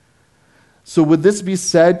pray. So would this be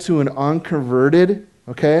said to an unconverted,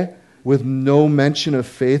 okay, with no mention of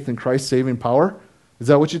faith in Christ's saving power? Is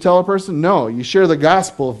that what you tell a person? No, you share the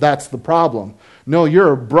gospel if that's the problem. No,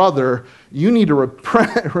 you're a brother. You need to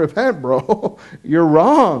repent, bro. You're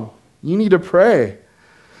wrong. You need to pray.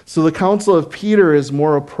 So the counsel of Peter is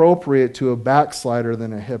more appropriate to a backslider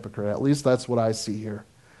than a hypocrite. At least that's what I see here.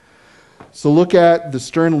 So look at the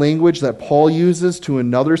stern language that Paul uses to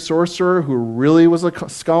another sorcerer who really was a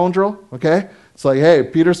scoundrel. Okay? It's like, hey,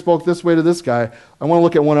 Peter spoke this way to this guy. I want to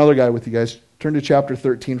look at one other guy with you guys. Turn to chapter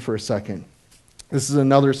 13 for a second. This is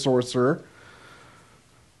another sorcerer.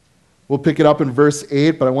 We'll pick it up in verse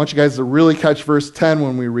 8, but I want you guys to really catch verse 10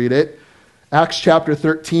 when we read it. Acts chapter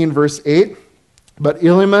 13, verse 8. But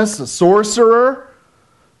Elymas, a sorcerer,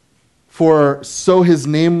 for so his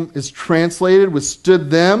name is translated, withstood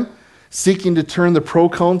them, seeking to turn the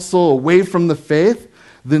proconsul away from the faith.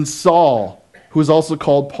 Then Saul, who is also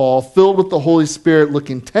called Paul, filled with the Holy Spirit, looked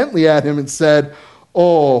intently at him and said,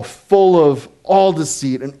 "Oh, full of all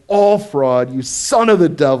deceit and all fraud, you son of the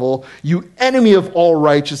devil, you enemy of all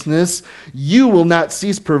righteousness, you will not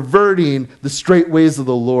cease perverting the straight ways of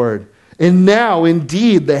the Lord. And now,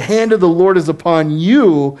 indeed, the hand of the Lord is upon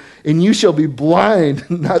you, and you shall be blind,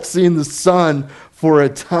 not seeing the sun for a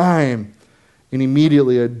time." And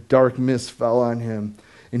immediately a dark mist fell on him,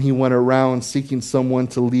 and he went around seeking someone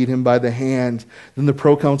to lead him by the hand. Then the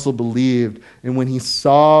proconsul believed, and when he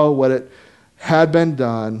saw what it had been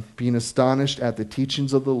done, being astonished at the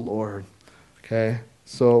teachings of the Lord. Okay,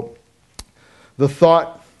 so the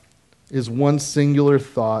thought is one singular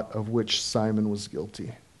thought of which Simon was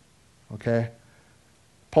guilty. Okay?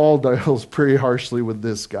 Paul deals pretty harshly with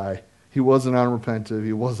this guy. He wasn't unrepentant,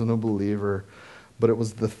 he wasn't a believer, but it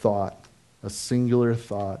was the thought, a singular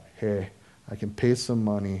thought, hey, I can pay some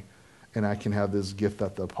money and I can have this gift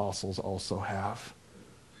that the apostles also have.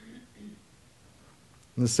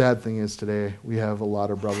 And the sad thing is today, we have a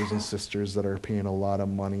lot of brothers and sisters that are paying a lot of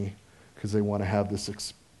money because they want to have this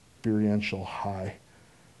experiential high,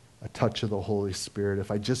 a touch of the Holy Spirit.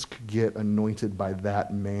 If I just could get anointed by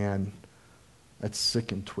that man, that's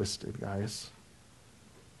sick and twisted, guys.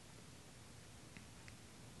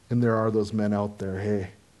 And there are those men out there, hey,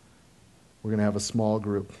 we're going to have a small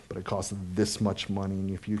group, but it costs this much money, and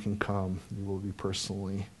if you can come, you will be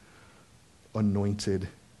personally anointed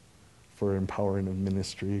for empowering of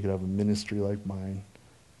ministry. You could have a ministry like mine.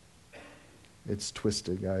 It's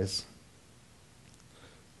twisted, guys.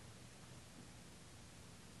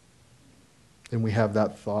 And we have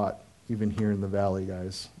that thought even here in the valley,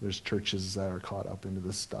 guys. There's churches that are caught up into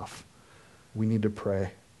this stuff. We need to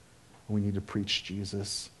pray. We need to preach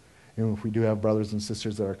Jesus. And if we do have brothers and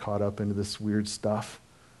sisters that are caught up into this weird stuff,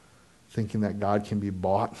 thinking that God can be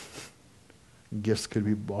bought, gifts could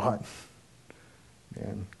be bought,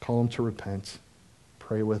 man, call them to repent.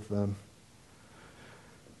 Pray with them.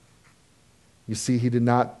 You see, he did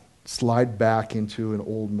not slide back into an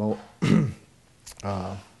old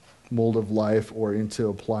mold of life or into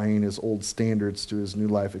applying his old standards to his new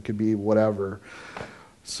life. It could be whatever.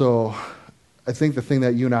 So I think the thing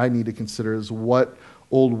that you and I need to consider is, what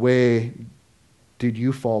old way did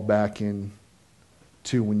you fall back into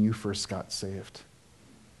when you first got saved?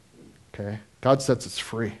 Okay? God sets us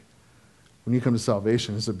free. When you come to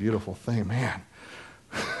salvation, it's a beautiful thing. Man,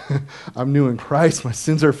 I'm new in Christ. My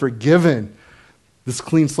sins are forgiven. This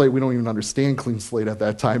clean slate, we don't even understand clean slate at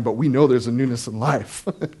that time, but we know there's a newness in life.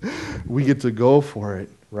 We get to go for it,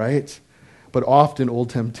 right? But often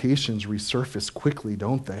old temptations resurface quickly,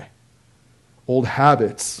 don't they? Old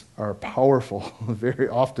habits are powerful, very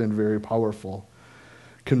often very powerful.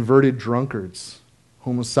 Converted drunkards,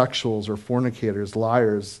 homosexuals or fornicators,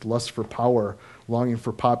 liars, lust for power, longing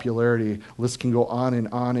for popularity. List can go on and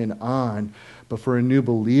on and on. But for a new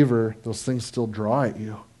believer, those things still draw at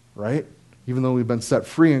you, right? Even though we've been set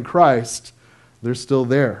free in Christ, they're still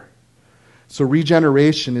there. So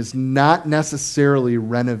regeneration is not necessarily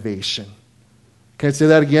renovation. Can I say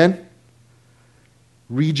that again?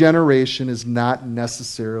 Regeneration is not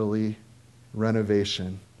necessarily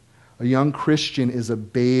renovation. A young Christian is a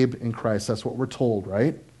babe in Christ. That's what we're told,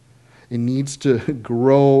 right? It needs to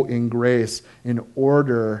grow in grace in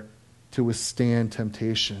order to withstand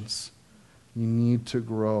temptations. You need to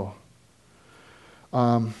grow.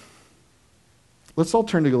 Let's all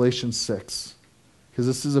turn to Galatians 6, because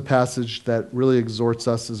this is a passage that really exhorts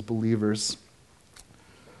us as believers.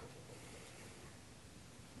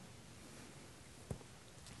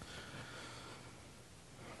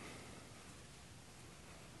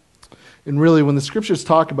 And really, when the scriptures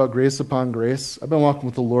talk about grace upon grace, I've been walking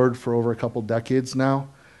with the Lord for over a couple decades now.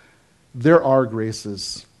 There are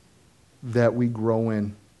graces that we grow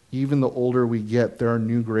in. Even the older we get, there are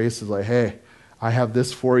new graces like, hey, I have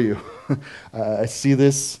this for you. I see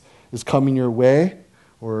this is coming your way,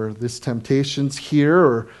 or this temptation's here,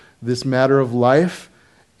 or this matter of life,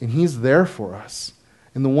 and he's there for us.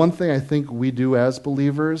 And the one thing I think we do as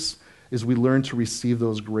believers is we learn to receive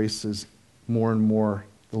those graces more and more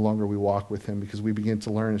the longer we walk with him, because we begin to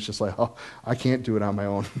learn it's just like, oh, I can't do it on my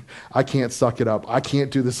own. I can't suck it up. I can't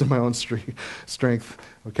do this in my own strength.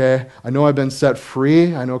 Okay? I know I've been set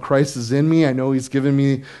free. I know Christ is in me. I know he's given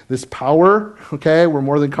me this power. Okay? We're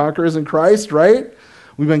more than conquerors in Christ, right?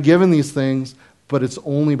 We've been given these things, but it's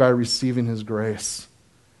only by receiving his grace.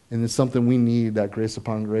 And it's something we need, that grace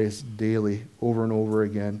upon grace, daily, over and over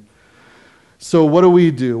again. So what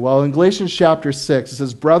do? Well, in Galatians chapter 6, it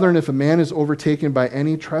says, brethren, if a man is overtaken by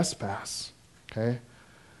any trespass. Okay?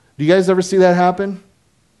 Do you guys ever see that happen?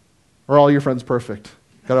 Or are all your friends perfect?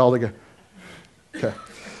 Got it all together? Okay.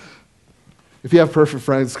 If you have perfect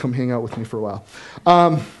friends, come hang out with me for a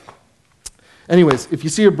while. Anyways, if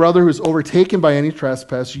you see a brother who's overtaken by any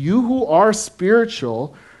trespass, you who are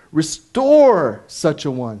spiritual, restore such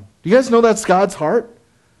a one. Do you guys know that's God's heart?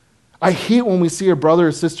 I hate when we see a brother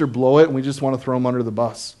or sister blow it and we just want to throw him under the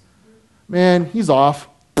bus. Man, he's off.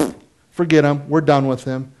 Forget him. We're done with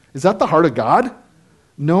him. Is that the heart of God?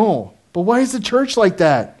 No. But why is the church like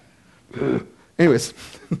that? Anyways,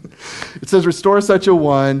 it says, restore such a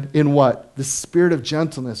one in what? The spirit of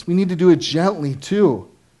gentleness. We need to do it gently too.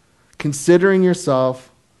 Considering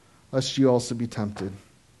yourself, lest you also be tempted.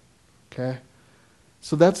 Okay?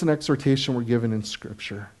 So that's an exhortation we're given in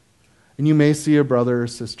Scripture. And you may see a brother or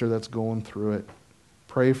sister that's going through it.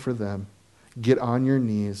 Pray for them. Get on your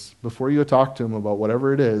knees. Before you go talk to them about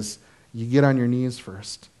whatever it is, you get on your knees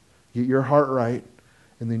first. Get your heart right.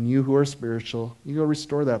 And then you who are spiritual, you go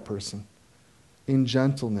restore that person in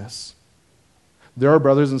gentleness. There are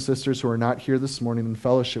brothers and sisters who are not here this morning in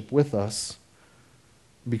fellowship with us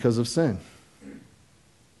because of sin.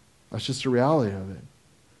 That's just a reality of it.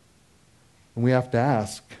 And we have to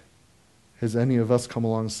ask, has any of us come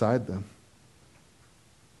alongside them?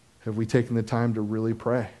 Have we taken the time to really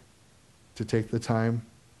pray? To take the time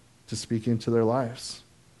to speak into their lives?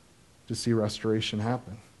 To see restoration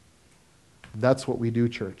happen? That's what we do,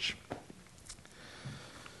 church.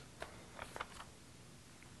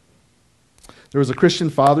 There was a Christian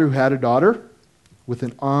father who had a daughter with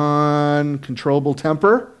an uncontrollable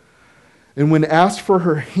temper. And when asked for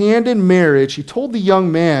her hand in marriage, he told the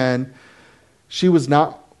young man she was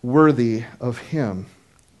not worthy of him.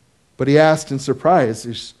 But he asked in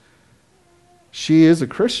surprise, she is a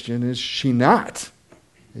Christian, is she not?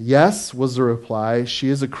 Yes, was the reply, she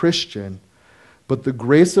is a Christian. But the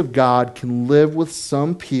grace of God can live with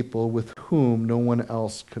some people with whom no one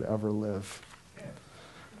else could ever live.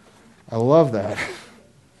 I love that.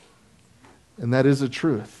 And that is a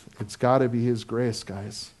truth. It's got to be his grace,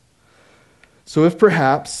 guys. So if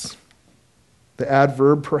perhaps The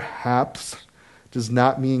adverb perhaps does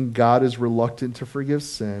not mean God is reluctant to forgive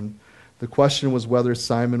sin. The question was whether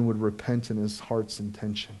Simon would repent in his heart's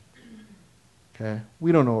intention. Okay?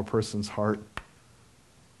 We don't know a person's heart.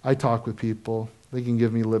 I talk with people. They can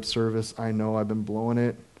give me lip service. I know I've been blowing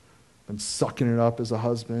it. Been sucking it up as a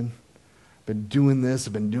husband. Been doing this.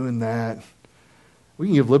 I've been doing that. We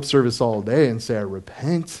can give lip service all day and say, I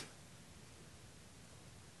repent.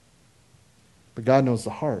 But God knows the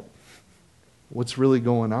heart. What's really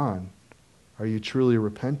going on? Are you truly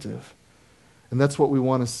repentive? And that's what we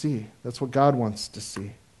want to see. That's what God wants to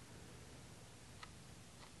see.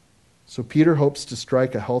 So Peter hopes to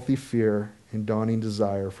strike a healthy fear and dawning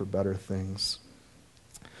desire for better things.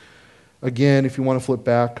 Again, if you want to flip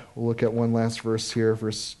back, we'll look at one last verse here,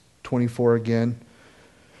 verse 24 again.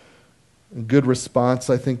 A good response,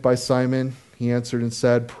 I think, by Simon. He answered and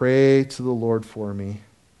said, "Pray to the Lord for me,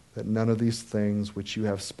 that none of these things which you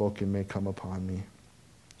have spoken may come upon me."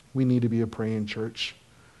 We need to be a praying church.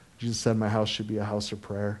 Jesus said, my house should be a house of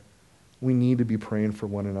prayer. We need to be praying for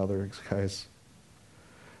one another, guys.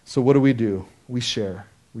 So what do? We share.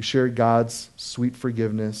 We share God's sweet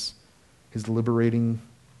forgiveness, his liberating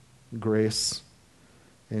grace.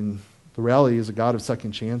 And the reality is a God of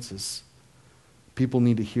second chances. People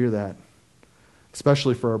need to hear that,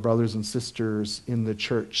 especially for our brothers and sisters in the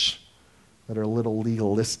church that are a little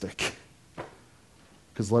legalistic.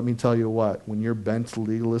 Because let me tell you what, when you're bent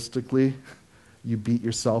legalistically, you beat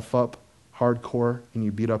yourself up hardcore, and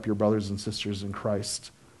you beat up your brothers and sisters in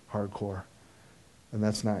Christ hardcore. And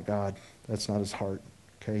that's not God. That's not his heart.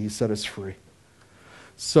 Okay, he set us free.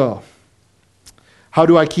 So, how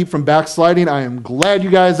do I keep from backsliding? I am glad you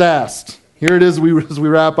guys asked. Here it is as we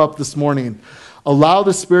wrap up this morning. Allow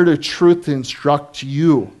the Spirit of truth to instruct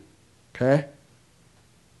you. Okay?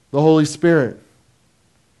 The Holy Spirit.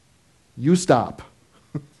 You stop.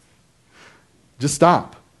 Just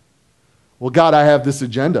stop. Well, God, I have this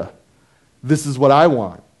agenda. This is what I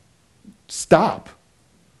want. Stop.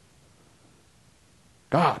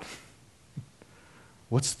 God,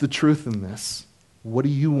 what's the truth in this? What do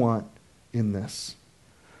you want in this?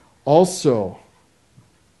 Also,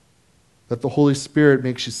 that the Holy Spirit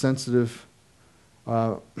makes you sensitive,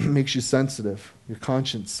 your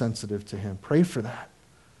conscience sensitive to him. Pray for that.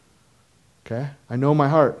 Okay? I know my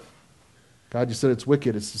heart. God, you said it's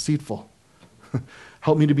wicked, it's deceitful.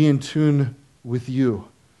 Help me to be in tune with you.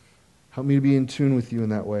 Help me to be in tune with you in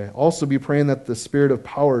that way. Also be praying that the spirit of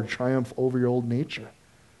power triumph over your old nature.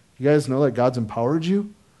 You guys know that God's empowered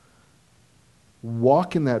you?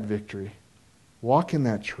 Walk in that victory. Walk in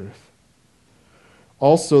that truth.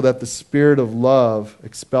 Also that the spirit of love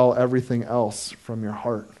expel everything else from your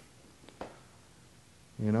heart.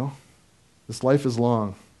 You know? This life is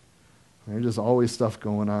long. There's just always stuff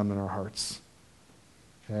going on in our hearts.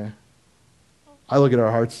 Okay? I look at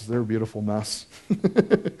our hearts, they're a beautiful mess.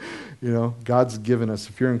 You know, God's given us,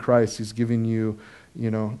 if you're in Christ, he's giving you,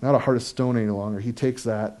 not a heart of stone any longer. He takes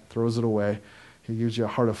that, throws it away. He gives you a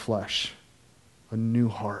heart of flesh, a new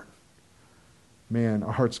heart. Man,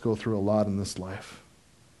 our hearts go through a lot in this life.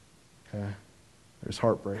 Okay? There's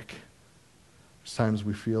heartbreak. There's times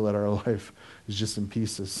we feel that our life is just in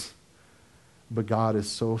pieces. But God is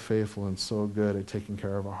so faithful and so good at taking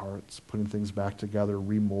care of our hearts, putting things back together,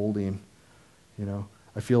 remolding.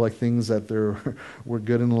 I feel like things that were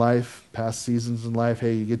good in life, past seasons in life,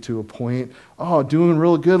 hey, you get to a point, doing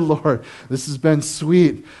real good, Lord. This has been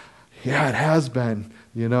sweet. Yeah, it has been.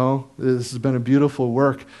 This has been a beautiful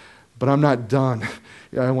work, but I'm not done.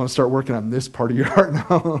 Yeah, I want to start working on this part of your heart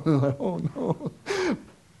now. Like, oh, no.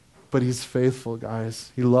 But he's faithful,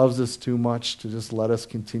 guys. He loves us too much to just let us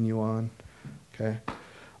continue on. Okay.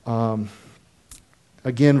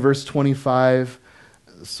 Again, verse 25.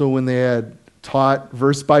 So when they had taught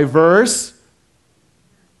verse by verse,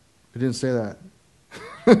 it didn't say that.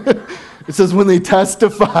 It says when they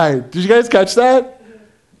testified. Did you guys catch that?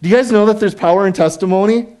 Do you guys know that there's power in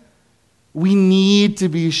testimony? We need to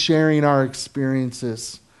be sharing our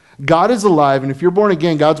experiences. God is alive, and if you're born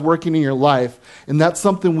again, God's working in your life, and that's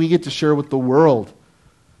something we get to share with the world.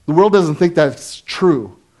 The world doesn't think that's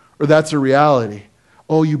true, or that's a reality.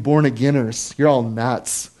 Oh, you born againers, you're all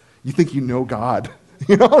nuts. You think you know God.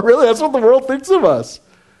 Really, that's what the world thinks of us.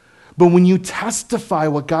 But when you testify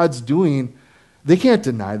what God's doing, they can't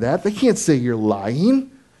deny that. They can't say you're lying.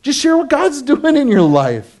 Just share what God's doing in your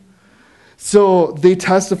life. So they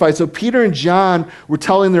testify. So Peter and John were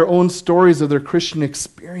telling their own stories of their Christian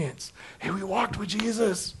experience. Hey, we walked with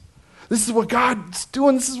Jesus. This is what God's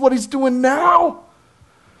doing. This is what he's doing now.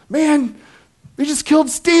 Man, they just killed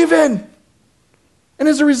Stephen. And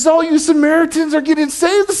as a result, you Samaritans are getting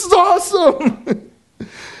saved. This is awesome.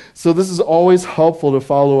 So this is always helpful to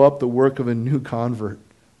follow up the work of a new convert,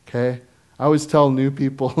 okay? I always tell new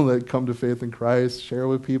people that come to faith in Christ, share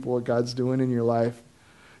with people what God's doing in your life.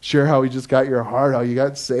 Share how he just got your heart, how you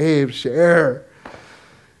got saved. Share.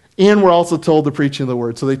 And we're also told to preaching the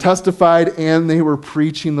word. So they testified and they were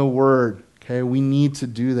preaching the word. Okay, we need to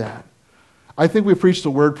do that. I think we preach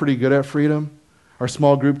the word pretty good at Freedom. Our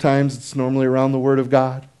small group times, it's normally around the word of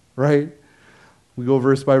God, right? We go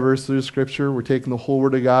verse by verse through Scripture. We're taking the whole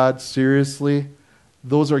word of God seriously.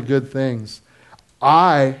 Those are good things.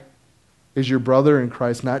 I, as your brother in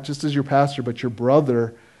Christ, not just as your pastor, but your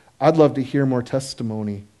brother, I'd love to hear more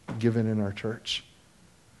testimony given in our church.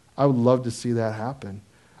 I would love to see that happen.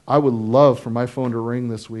 I would love for my phone to ring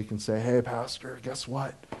this week and say, hey, pastor, guess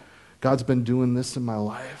what? God's been doing this in my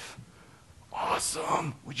life.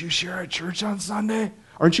 Awesome. Would you share at church on Sunday?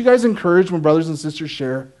 Aren't you guys encouraged when brothers and sisters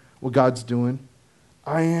share what God's doing?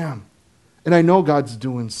 I am. And I know God's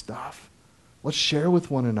doing stuff. Let's share with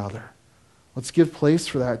one another. Let's give place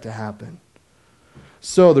for that to happen.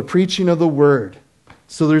 So, the preaching of the word.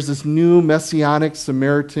 So there's this new messianic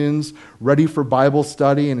Samaritans ready for Bible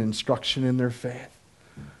study and instruction in their faith.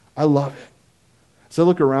 I love it. As I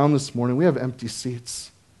look around this morning, we have empty seats.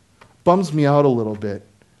 Bums me out a little bit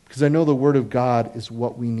because I know the Word of God is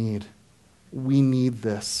what we need. We need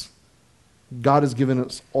this. God has given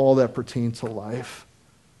us all that pertains to life.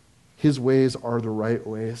 His ways are the right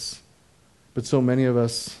ways. But so many of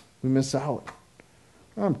us, we miss out.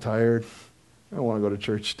 I'm tired. I don't want to go to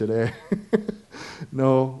church today.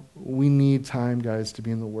 No, we need time, guys, to be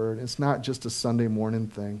in the Word. It's not just a Sunday morning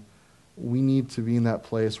thing. We need to be in that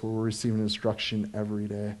place where we're receiving instruction every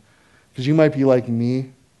day. Because you might be like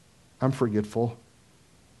me. I'm forgetful.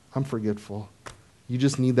 You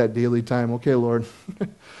just need that daily time. Okay, Lord,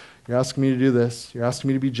 you're asking me to do this. You're asking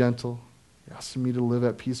me to be gentle. You're asking me to live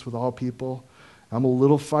at peace with all people. I'm a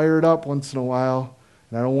little fired up once in a while,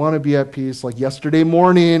 and I don't want to be at peace. Like yesterday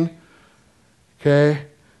morning, okay,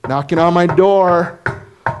 knocking on my door.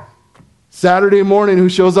 Saturday morning, who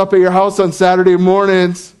shows up at your house on Saturday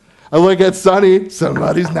mornings? I look at Sonny,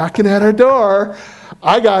 somebody's knocking at our door.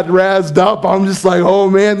 I got razzed up. I'm just like, oh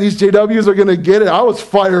man, these JWs are going to get it. I was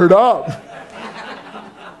fired up.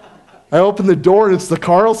 I open the door and it's the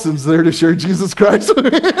Carlsons there to share Jesus Christ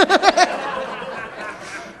with me.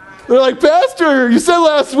 They're like, Pastor, you said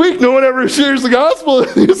last week no one ever shares the gospel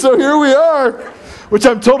with you, so here we are. Which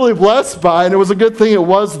I'm totally blessed by, and it was a good thing it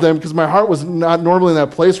was them, because my heart was not normally in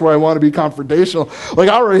that place where I want to be confrontational. Like,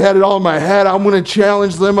 I already had it all in my head. I'm going to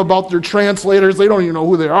challenge them about their translators. They don't even know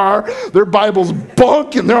who they are. Their Bible's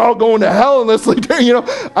bunk, and they're all going to hell unless they,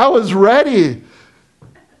 I was ready.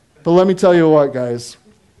 But let me tell you what, guys.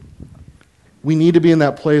 We need to be in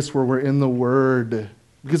that place where we're in the Word.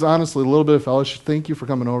 Because honestly, a little bit of fellowship, thank you for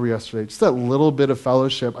coming over yesterday. Just that little bit of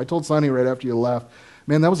fellowship. I told Sonny right after you left,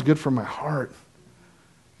 man, that was good for my heart.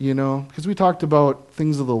 Because we talked about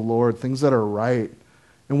things of the Lord, things that are right,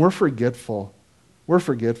 and we're forgetful.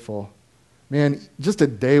 Man, just a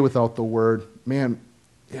day without the Word, man,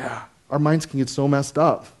 yeah, our minds can get so messed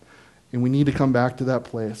up, and we need to come back to that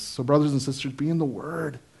place. So brothers and sisters, be in the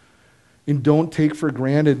Word, and don't take for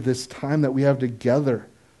granted this time that we have together,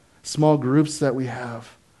 small groups that we have.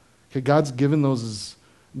 Okay, God's given those as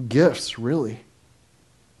gifts, really,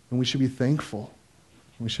 and we should be thankful.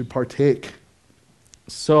 We should partake.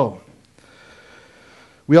 So,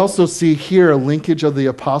 we also see here a linkage of the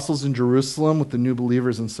apostles in Jerusalem with the new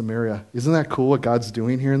believers in Samaria. Isn't that cool what God's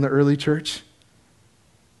doing here in the early church?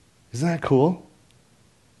 Isn't that cool?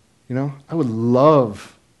 I'd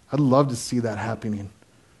love to see that happening.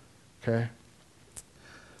 Okay?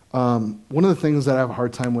 One of the things that I have a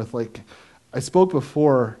hard time with, like I spoke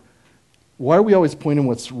before, why are we always pointing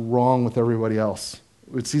what's wrong with everybody else?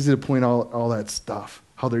 It's easy to point out all that stuff,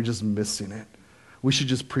 how they're just missing it. We should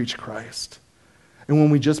just preach Christ. And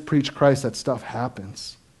when we just preach Christ, that stuff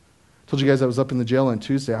happens. I told you guys I was up in the jail on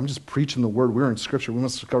Tuesday. I'm just preaching the Word. We were in Scripture. We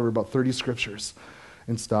must have covered about 30 Scriptures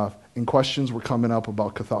and stuff. And questions were coming up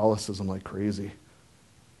about Catholicism like crazy.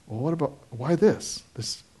 Well, why this?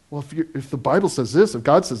 Well, if the Bible says this, if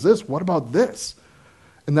God says this, what about this?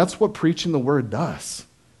 And that's what preaching the Word does.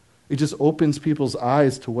 It just opens people's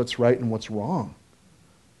eyes to what's right and what's wrong.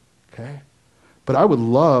 Okay? But I would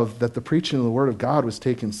love that the preaching of the Word of God was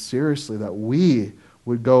taken seriously, that we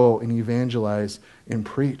would go and evangelize and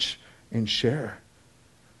preach and share.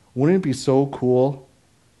 Wouldn't it be so cool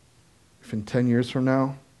if in 10 years from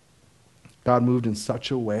now, God moved in such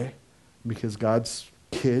a way because God's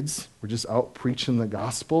kids were just out preaching the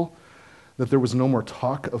gospel, that there was no more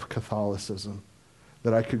talk of Catholicism,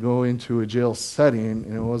 that I could go into a jail setting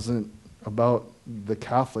and it wasn't about the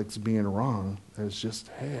Catholics being wrong. It's just,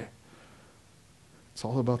 hey, it's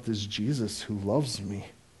all about this Jesus who loves me,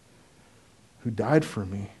 who died for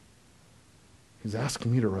me. He's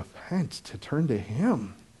asking me to repent, to turn to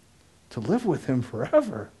him, to live with him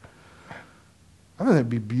forever. I think that'd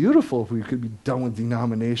be beautiful if we could be done with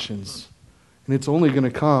denominations. And it's only going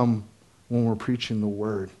to come when we're preaching the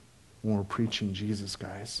word, when we're preaching Jesus,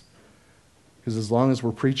 guys. Because as long as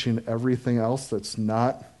we're preaching everything else that's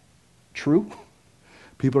not true,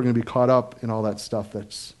 people are going to be caught up in all that stuff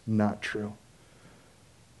that's not true.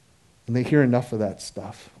 And they hear enough of that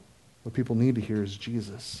stuff. What people need to hear is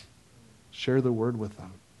Jesus. Share the word with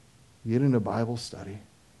them. Get into Bible study.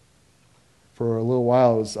 For a little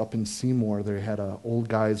while, I was up in Seymour. They had an old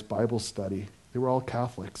guys' Bible study. They were all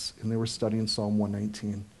Catholics, and they were studying Psalm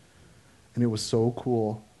 119. And it was so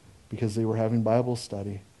cool because they were having Bible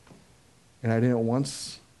study. And I didn't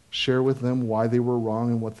once share with them why they were wrong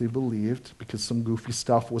and what they believed, because some goofy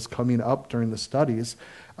stuff was coming up during the studies.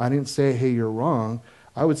 I didn't say, hey, you're wrong.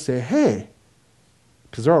 I would say, hey,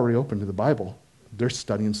 because they're already open to the Bible. They're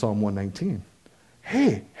studying Psalm 119.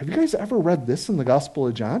 Hey, have you guys ever read this in the Gospel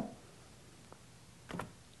of John?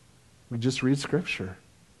 We just read Scripture.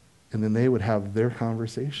 And then they would have their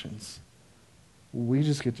conversations. We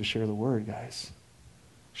just get to share the word, guys.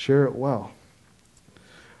 Share it well.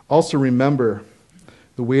 Also remember,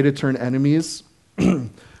 the way to turn enemies,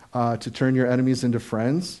 to turn your enemies into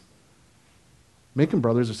friends, make them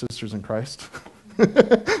brothers or sisters in Christ.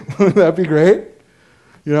 Wouldn't that be great?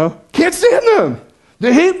 You know, can't stand them.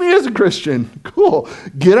 They hate me as a Christian. Cool.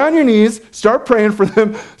 Get on your knees, start praying for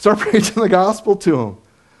them, start preaching the gospel to them.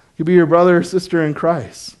 You be your brother or sister in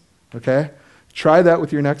Christ. Okay? Try that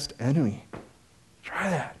with your next enemy. Try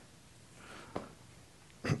that.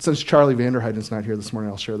 Since Charlie Vanderheiden's not here this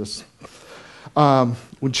morning, I'll share this. When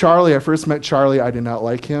I first met Charlie, I did not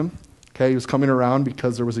like him. Okay, he was coming around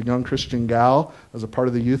because there was a young Christian gal as a part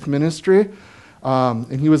of the youth ministry.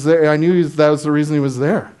 And he was there. I knew that was the reason he was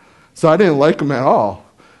there. So I didn't like him at all.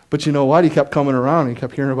 But you know what? He kept coming around. He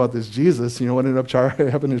kept hearing about this Jesus. You know what ended up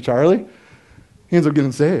happening to Charlie? He ends up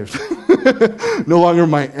getting saved. No longer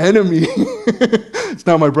my enemy. It's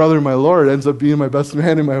now my brother and my Lord. Ends up being my best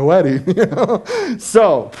man in my wedding. You know?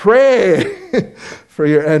 So pray for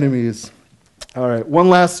your enemies. All right, one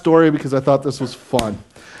last story because I thought this was fun.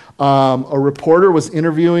 A reporter was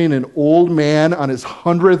interviewing an old man on his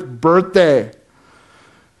 100th birthday.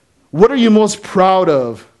 What are you most proud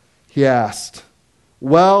of? He asked.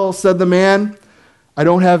 Well, said the man, I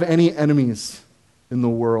don't have any enemies in the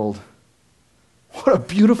world. What a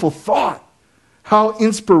beautiful thought. How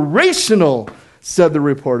inspirational, said the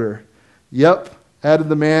reporter. Yep, added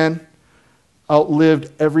the man,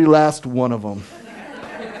 outlived every last one of them.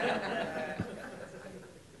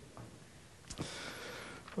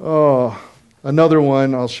 Oh, another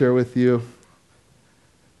one I'll share with you.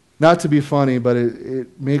 Not to be funny, but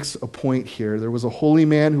it makes a point here. There was a holy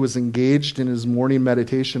man who was engaged in his morning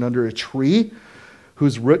meditation under a tree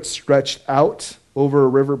whose roots stretched out over a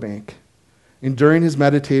riverbank. And during his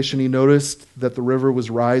meditation, he noticed that the river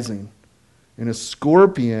was rising, and a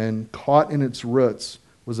scorpion caught in its roots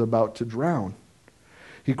was about to drown.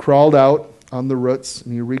 He crawled out on the roots,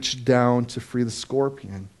 and he reached down to free the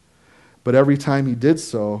scorpion. But every time he did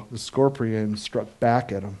so, the scorpion struck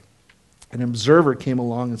back at him. An observer came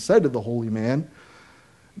along and said to the holy man,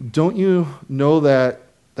 don't you know that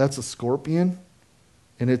that's a scorpion?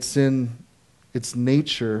 And it's in its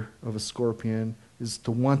nature of a scorpion is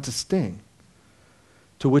to want to sting.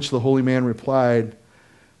 To which the holy man replied,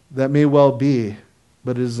 that may well be,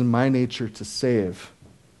 but it is in my nature to save.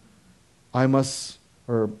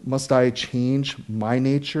 Must I change my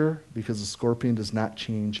nature because the scorpion does not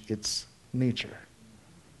change its nature?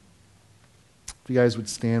 If you guys would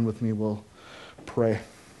stand with me, we'll pray.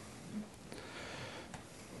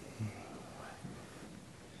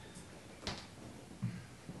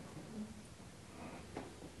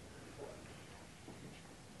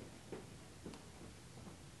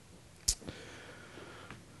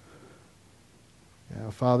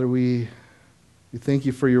 Father, we thank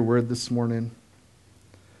you for your word this morning.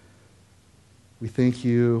 We thank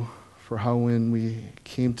you for how when we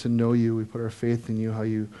came to know you, we put our faith in you, how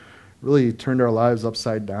you really turned our lives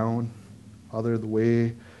upside down. Father, the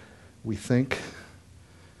way we think,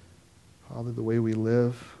 Father, the way we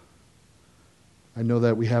live. I know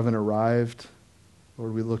that we haven't arrived.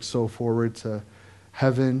 Lord, we look so forward to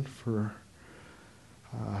heaven for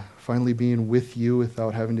finally being with you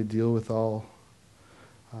without having to deal with all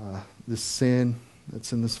this sin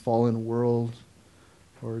that's in this fallen world,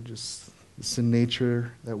 or just the sin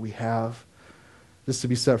nature that we have. just to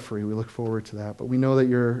be set free. We look forward to that. But we know that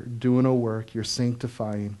you're doing a work, you're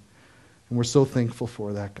sanctifying, and we're so thankful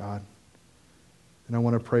for that, God. And I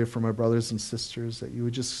want to pray for my brothers and sisters that you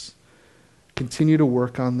would just continue to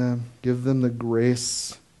work on them, give them the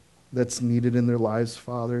grace that's needed in their lives,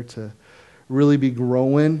 Father, to really be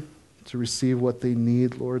growing, to receive what they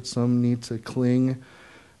need, Lord. Some need to cling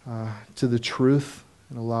to the truth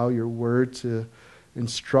and allow your word to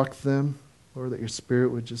instruct them, Lord, that your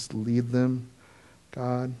Spirit would just lead them,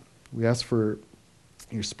 God. We ask for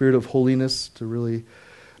your Spirit of holiness to really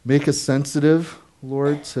make us sensitive,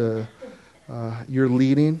 Lord, to your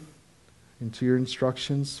leading and to your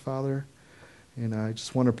instructions, Father. And I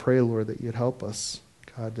just want to pray, Lord, that you'd help us,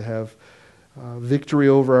 God, to have victory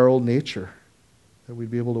over our old nature, that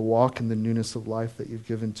we'd be able to walk in the newness of life that you've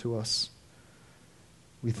given to us.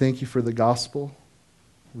 We thank you for the gospel.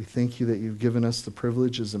 We thank you that you've given us the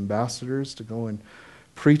privilege as ambassadors to go and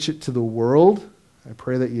preach it to the world. I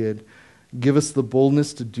pray that you'd give us the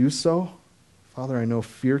boldness to do so. Father, I know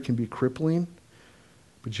fear can be crippling,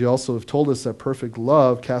 but you also have told us that perfect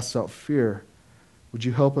love casts out fear. Would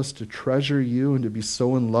you help us to treasure you and to be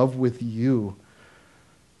so in love with you,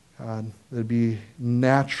 God, that it'd be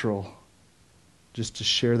natural just to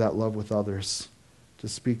share that love with others, to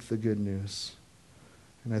speak the good news.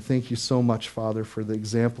 And I thank you so much, Father, for the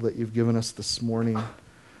example that you've given us this morning,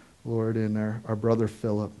 Lord, and our brother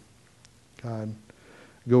Philip. God,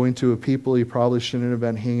 going to a people you probably shouldn't have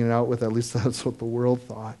been hanging out with, at least that's what the world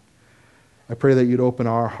thought. I pray that you'd open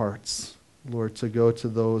our hearts, Lord, to go to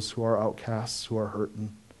those who are outcasts, who are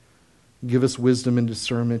hurting. Give us wisdom and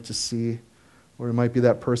discernment to see, or it might be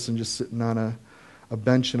that person just sitting on a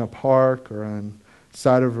bench in a park or on the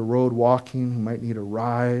side of a road walking who might need a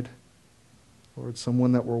ride. Lord,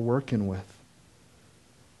 someone that we're working with.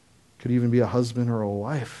 Could even be a husband or a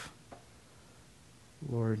wife.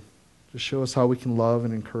 Lord, just show us how we can love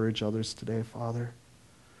and encourage others today, Father.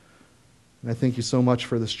 And I thank you so much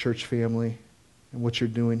for this church family and what you're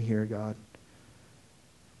doing here, God.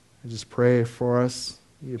 I just pray for us.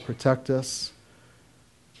 You protect us.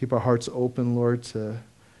 Keep our hearts open, Lord, to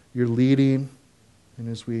your leading. And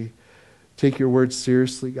as we take your word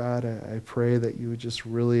seriously, God, I pray that you would just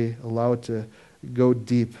really allow it to go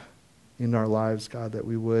deep in our lives, God, that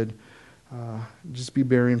we would just be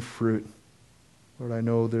bearing fruit. Lord, I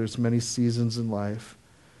know there's many seasons in life.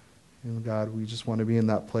 And God, we just want to be in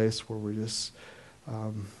that place where we're just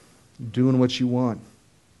doing what you want.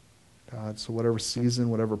 God, so whatever season,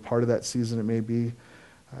 whatever part of that season it may be,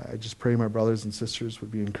 I just pray my brothers and sisters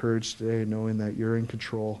would be encouraged today knowing that you're in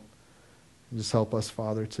control. And just help us,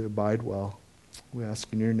 Father, to abide well. We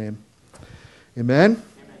ask in your name. Amen? Amen.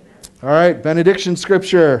 All right, benediction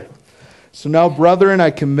scripture. So now, brethren, I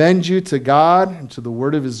commend you to God and to the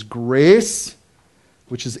word of his grace,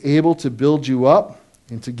 which is able to build you up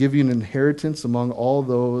and to give you an inheritance among all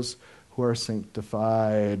those who are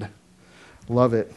sanctified. Love it.